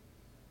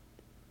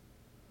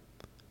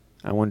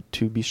 I want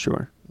to be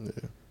sure.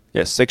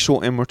 Yeah,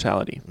 sexual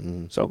immortality.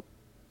 So,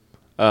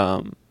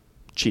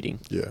 cheating.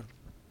 Yeah.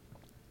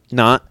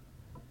 Not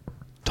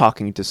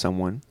talking to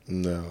someone.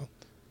 No.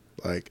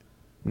 Like.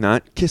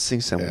 Not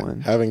kissing someone.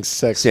 Yeah. Having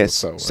sex with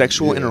someone.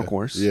 Sexual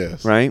intercourse.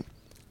 Yes. Right?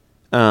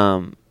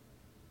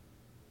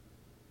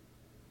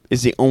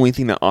 Is the only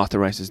thing that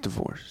authorizes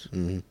divorce.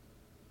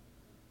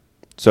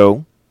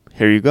 So,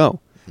 here you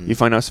go. You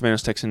find out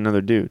Savannah's texting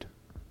another dude.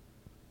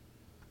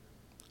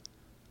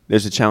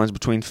 There's a challenge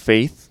between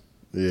faith.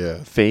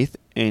 Yeah. Faith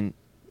and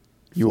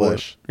your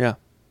flesh. Yeah.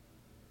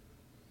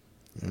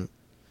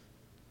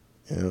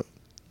 Yeah.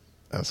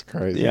 That's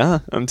crazy. Yeah,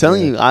 I'm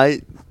telling you,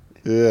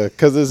 Yeah,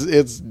 because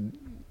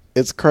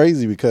it's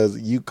crazy because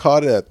you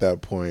caught it at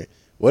that point.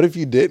 What if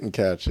you didn't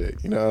catch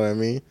it? You know what I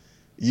mean?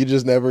 You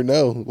just never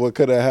know what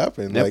could have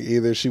happened. Yep. Like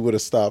either she would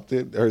have stopped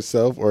it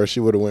herself or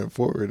she would have went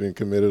forward and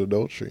committed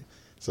adultery.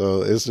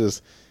 So it's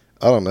just,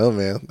 I don't know,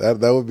 man. That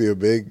would be a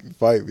big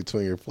fight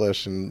between your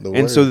flesh and the word.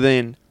 And so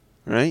then,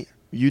 right,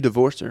 you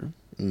divorce her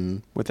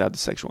without the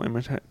sexual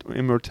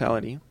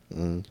immortality.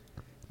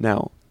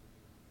 Now,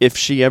 if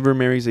she ever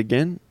marries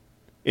again,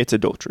 it's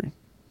adultery.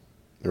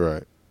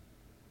 Right.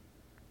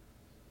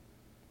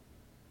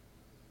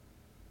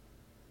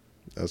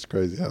 That's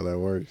crazy how that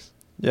works.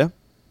 Yeah.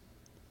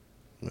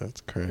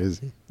 That's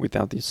crazy.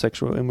 Without the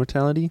sexual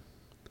immortality,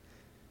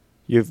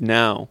 you've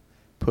now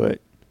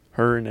put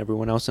her and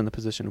everyone else in the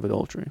position of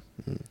adultery.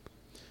 Mm.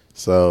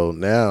 So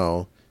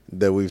now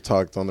that we've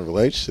talked on the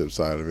relationship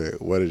side of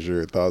it, what is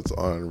your thoughts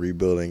on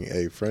rebuilding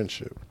a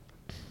friendship?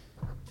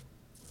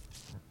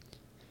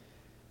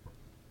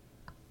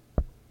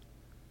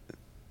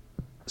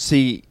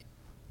 See,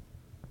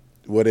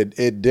 What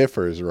it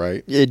differs,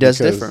 right? it does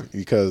differ.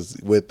 Because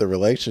with the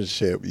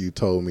relationship, you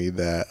told me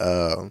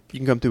that You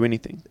can come through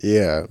anything.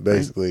 yeah,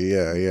 basically,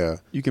 right? yeah.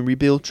 You can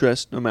rebuild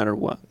trust no matter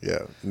what.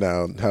 Yeah.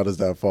 Now, how does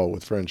that fall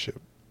with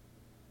friendship?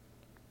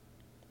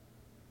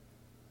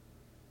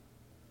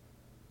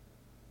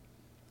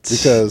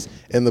 Because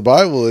in the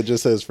Bible, it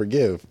just says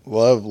forgive,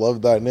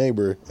 love thy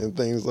neighbor, and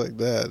things like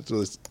that.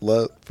 Just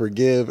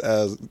forgive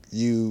as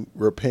you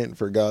repent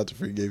for God to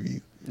forgive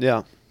you.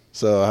 Yeah.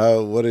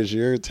 So, what is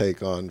your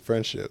take on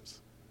friendships?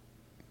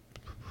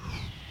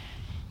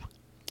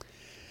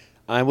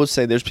 I would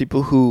say there's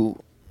people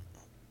who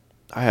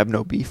I have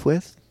no beef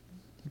with,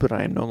 but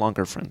I am no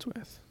longer friends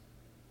with.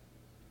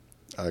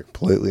 I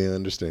completely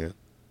understand.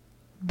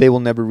 They will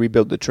never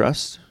rebuild the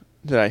trust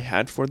that I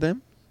had for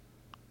them.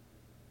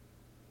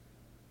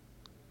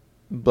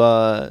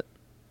 But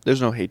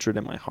there's no hatred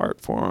in my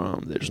heart for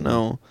them. There's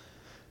no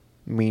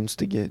means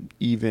to get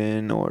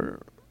even or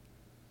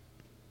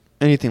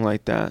anything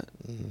like that.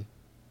 Mm-hmm.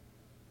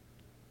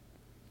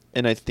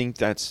 And I think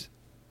that's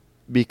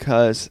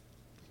because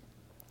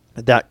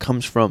that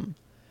comes from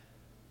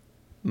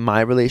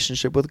my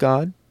relationship with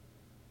God,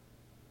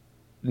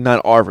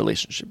 not our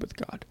relationship with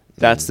God.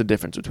 That's the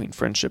difference between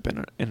friendship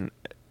and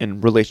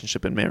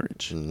relationship and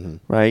marriage,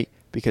 right?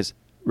 Because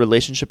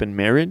relationship and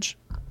marriage,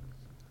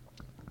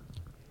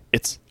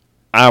 it's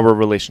our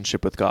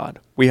relationship with God.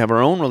 We have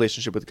our own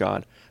relationship with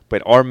God,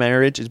 but our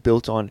marriage is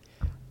built on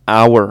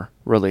our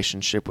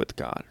relationship with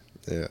God.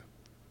 Yeah.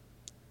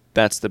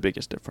 That's the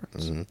biggest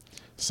difference. Mm-hmm.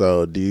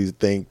 So do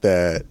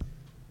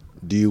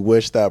you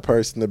wish that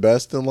person the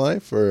best in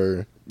life,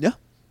 or? Yeah.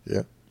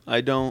 Yeah.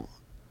 I don't.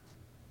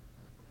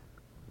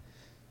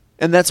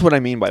 And that's what I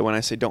mean by when I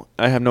say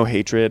I have no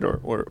hatred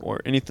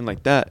or anything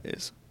like that,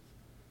 is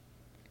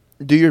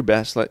do your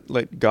best.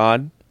 Let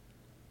God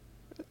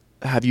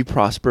have you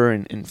prosper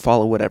and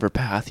follow whatever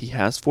path he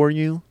has for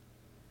you.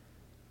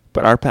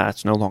 But our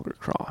paths no longer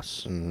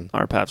cross. Mm-hmm.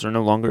 Our paths are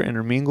no longer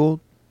intermingled.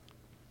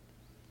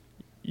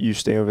 You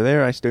stay over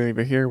there, I stay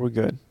over here, we're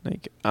good.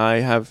 Like, I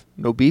have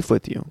no beef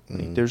with you. Mm-hmm.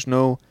 Like, there's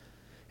no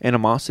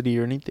animosity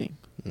or anything.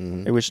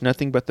 Mm-hmm. I wish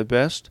nothing but the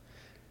best.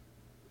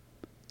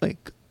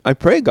 Like, I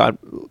pray God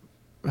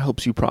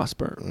helps you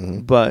prosper,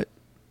 but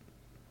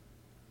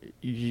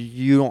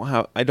you don't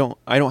have. I don't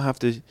have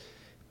to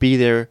be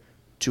there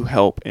to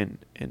help and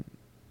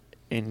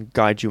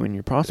guide you in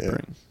your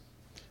prospering.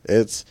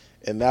 Yeah.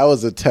 And that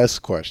was a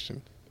test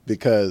question,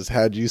 because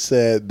had you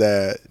said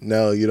that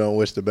no, you don't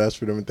wish the best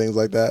for them and things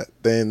like that,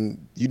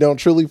 then you don't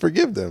truly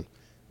forgive them,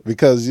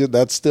 because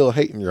that's still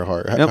hate in your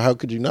heart. Yep. How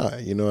could you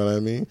not? You know what I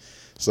mean?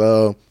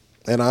 So.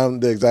 And I'm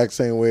the exact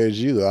same way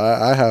as you.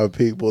 I have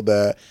people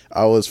that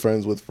I was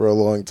friends with for a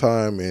long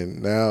time,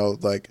 and now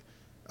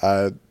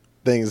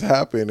things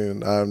happen,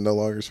 and I'm no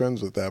longer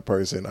friends with that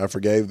person. I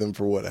forgave them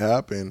for what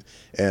happened,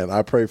 and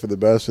I pray for the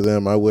best for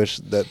them. I wish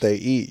that they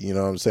eat, you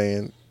know what I'm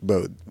saying,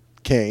 but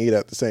can't eat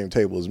at the same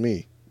table as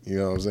me, you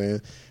know what I'm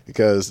saying,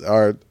 because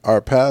our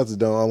paths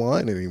don't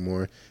align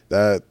anymore.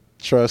 That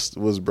trust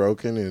was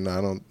broken, and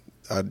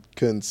I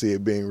couldn't see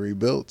it being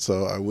rebuilt.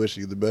 So I wish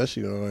you the best,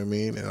 you know what I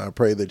mean? And I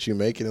pray that you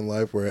make it in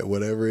life, where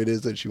whatever it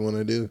is that you want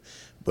to do.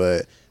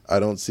 But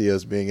I don't see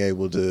us being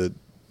able to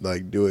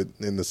do it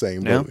in the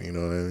same boat, you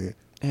know what I mean?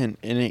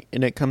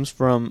 And it comes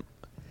from,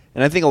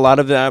 and I think a lot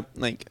of that,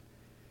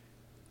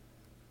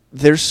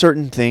 there's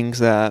certain things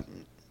that,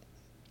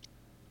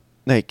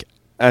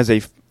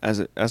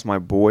 as my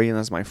boy and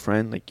as my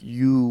friend,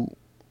 you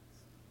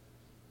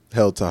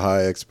held to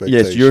high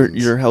expectations. Yes,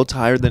 you're held to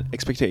higher than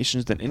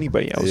expectations than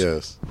anybody else.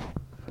 Yes.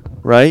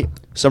 Right?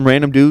 Some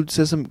random dude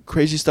says some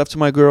crazy stuff to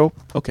my girl.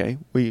 Okay,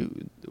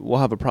 we'll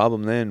have a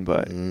problem then,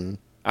 but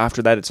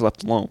after that, it's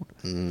left alone.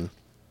 Mm-hmm.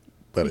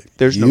 But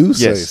there's you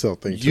say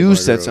something. You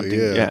said something.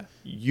 Yeah.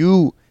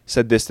 You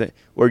said this thing,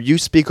 or you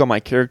speak on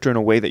my character in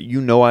a way that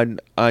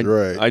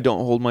I don't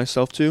hold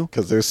myself to.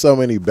 Because there's so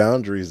many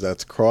boundaries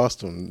that's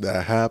crossed when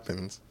that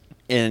happens.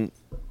 And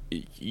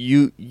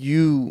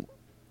you.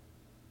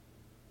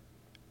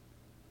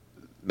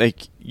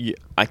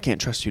 I can't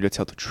trust you to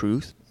tell the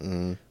truth,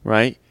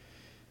 right?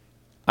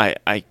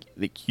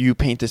 You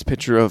paint this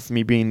picture of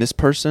me being this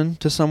person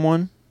to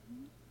someone.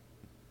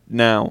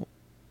 Now,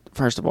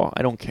 first of all,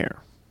 I don't care.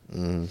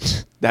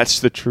 That's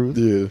the truth.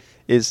 Yeah.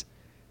 Is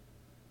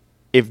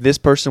if this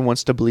person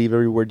wants to believe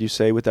every word you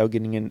say without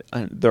getting in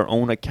their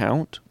own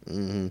account,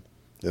 then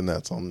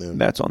that's on them.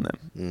 That's on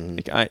them.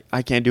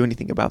 I can't do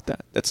anything about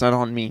that. That's not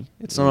on me.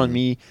 It's not on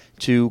me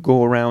to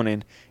go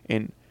around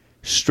and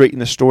straighten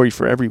the story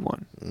for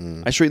everyone.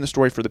 I straighten the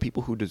story for the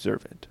people who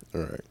deserve it.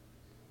 Right.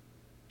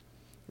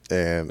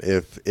 And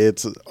if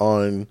it's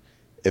on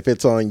if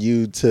it's on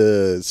you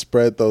to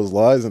spread those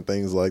lies and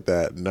things like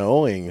that,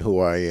 knowing who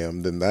I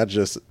am, then that's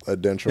just a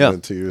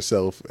detriment to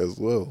yourself as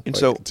well. And like,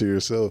 so to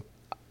yourself.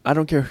 I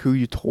don't care who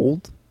you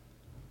told.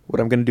 What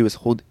I'm going to do is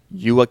hold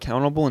you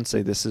accountable and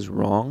say this is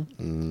wrong.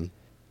 Mm-hmm.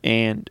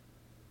 And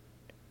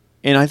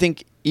I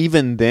think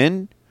even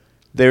then,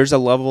 there's a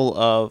level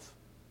of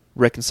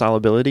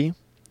reconcilability.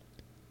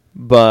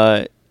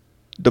 But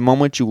the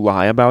moment you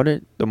lie about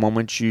it, the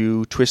moment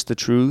you twist the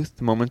truth,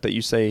 the moment that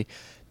you say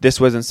this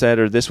wasn't said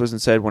or this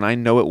wasn't said when I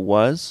know it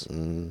was,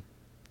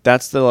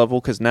 that's the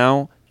level. Because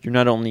now you're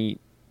not only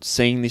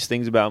saying these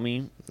things about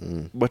me,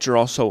 but you're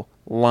also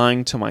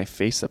lying to my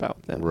face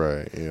about them.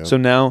 Right, yeah. So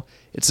now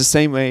it's the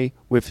same way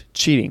with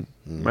cheating,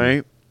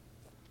 right?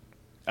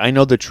 I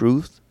know the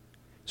truth.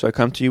 So I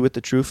come to you with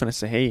the truth and I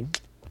say, hey,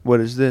 what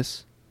is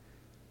this?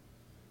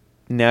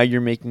 Now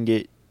you're making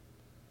it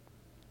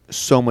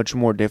so much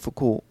more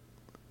difficult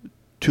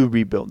to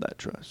rebuild that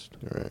trust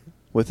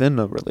within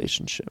a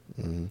relationship.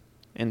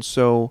 And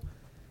so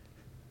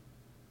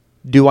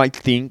do I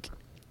think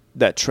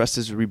that trust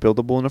is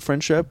rebuildable in a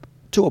friendship?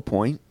 To a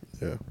point.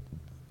 Yeah.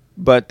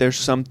 But there's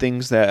some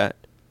things that,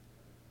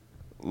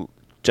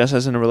 just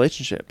as in a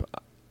relationship,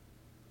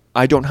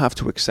 I don't have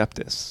to accept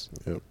this.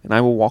 Yep. And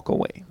I will walk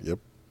away. Yep.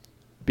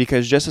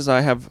 Because just as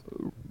I have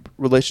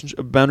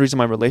boundaries in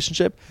my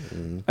relationship,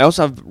 I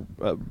also have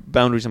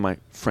boundaries in my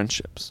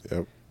friendships.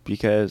 Yep.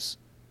 Because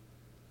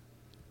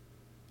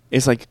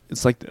it's like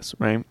this,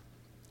 right?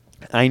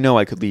 I know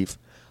I could leave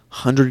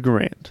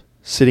 $100,000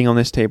 sitting on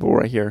this table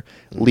right here,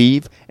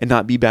 leave and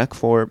not be back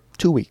for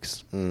 2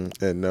 weeks. And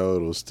no,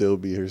 it'll still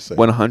be here safe.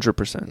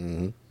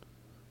 100%.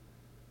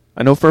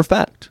 I know for a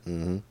fact.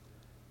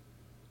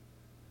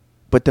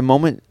 But the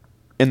moment,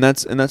 and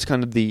that's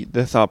kind of the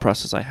thought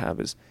process I have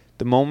is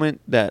the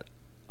moment that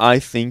I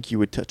think you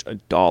would touch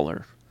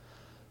 $1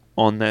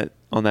 on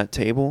that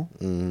table,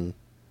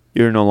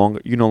 you no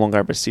longer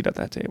have a seat at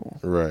that table.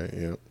 Right.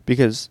 Yeah.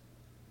 Because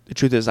the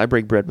truth is, I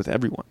break bread with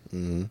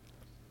everyone.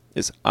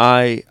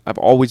 I've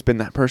always been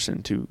that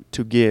person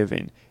to give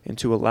and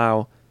to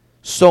allow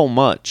so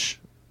much,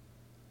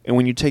 and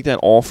when you take that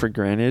all for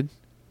granted,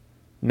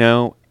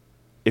 now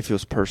it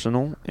feels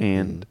personal,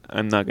 and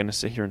I'm not going to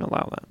sit here and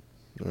allow that.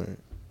 Right.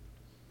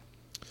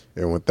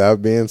 And with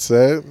that being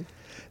said,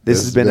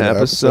 this has been an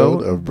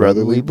episode of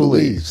Brotherly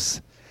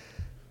Beliefs.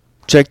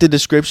 Check the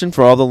description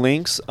for all the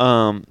links.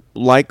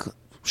 Like,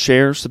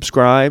 share,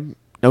 subscribe,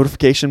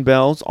 notification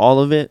bells, all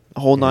of it,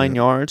 whole 9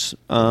 yards.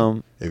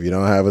 If you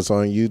don't have us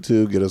on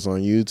YouTube, get us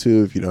on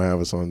YouTube. If you don't have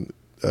us on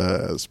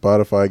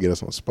Spotify, get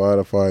us on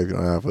Spotify. If you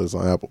don't have us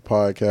on Apple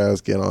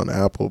Podcasts, get on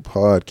Apple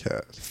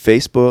Podcasts.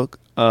 Facebook,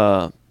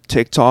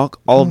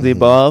 TikTok, all of the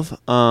above.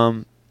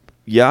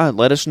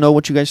 Let us know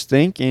what you guys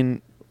think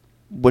and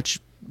what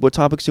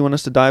topics you want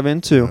us to dive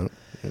into.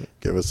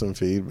 Give us some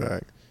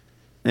feedback.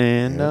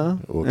 And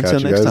we'll until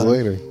catch you next guys time.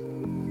 later.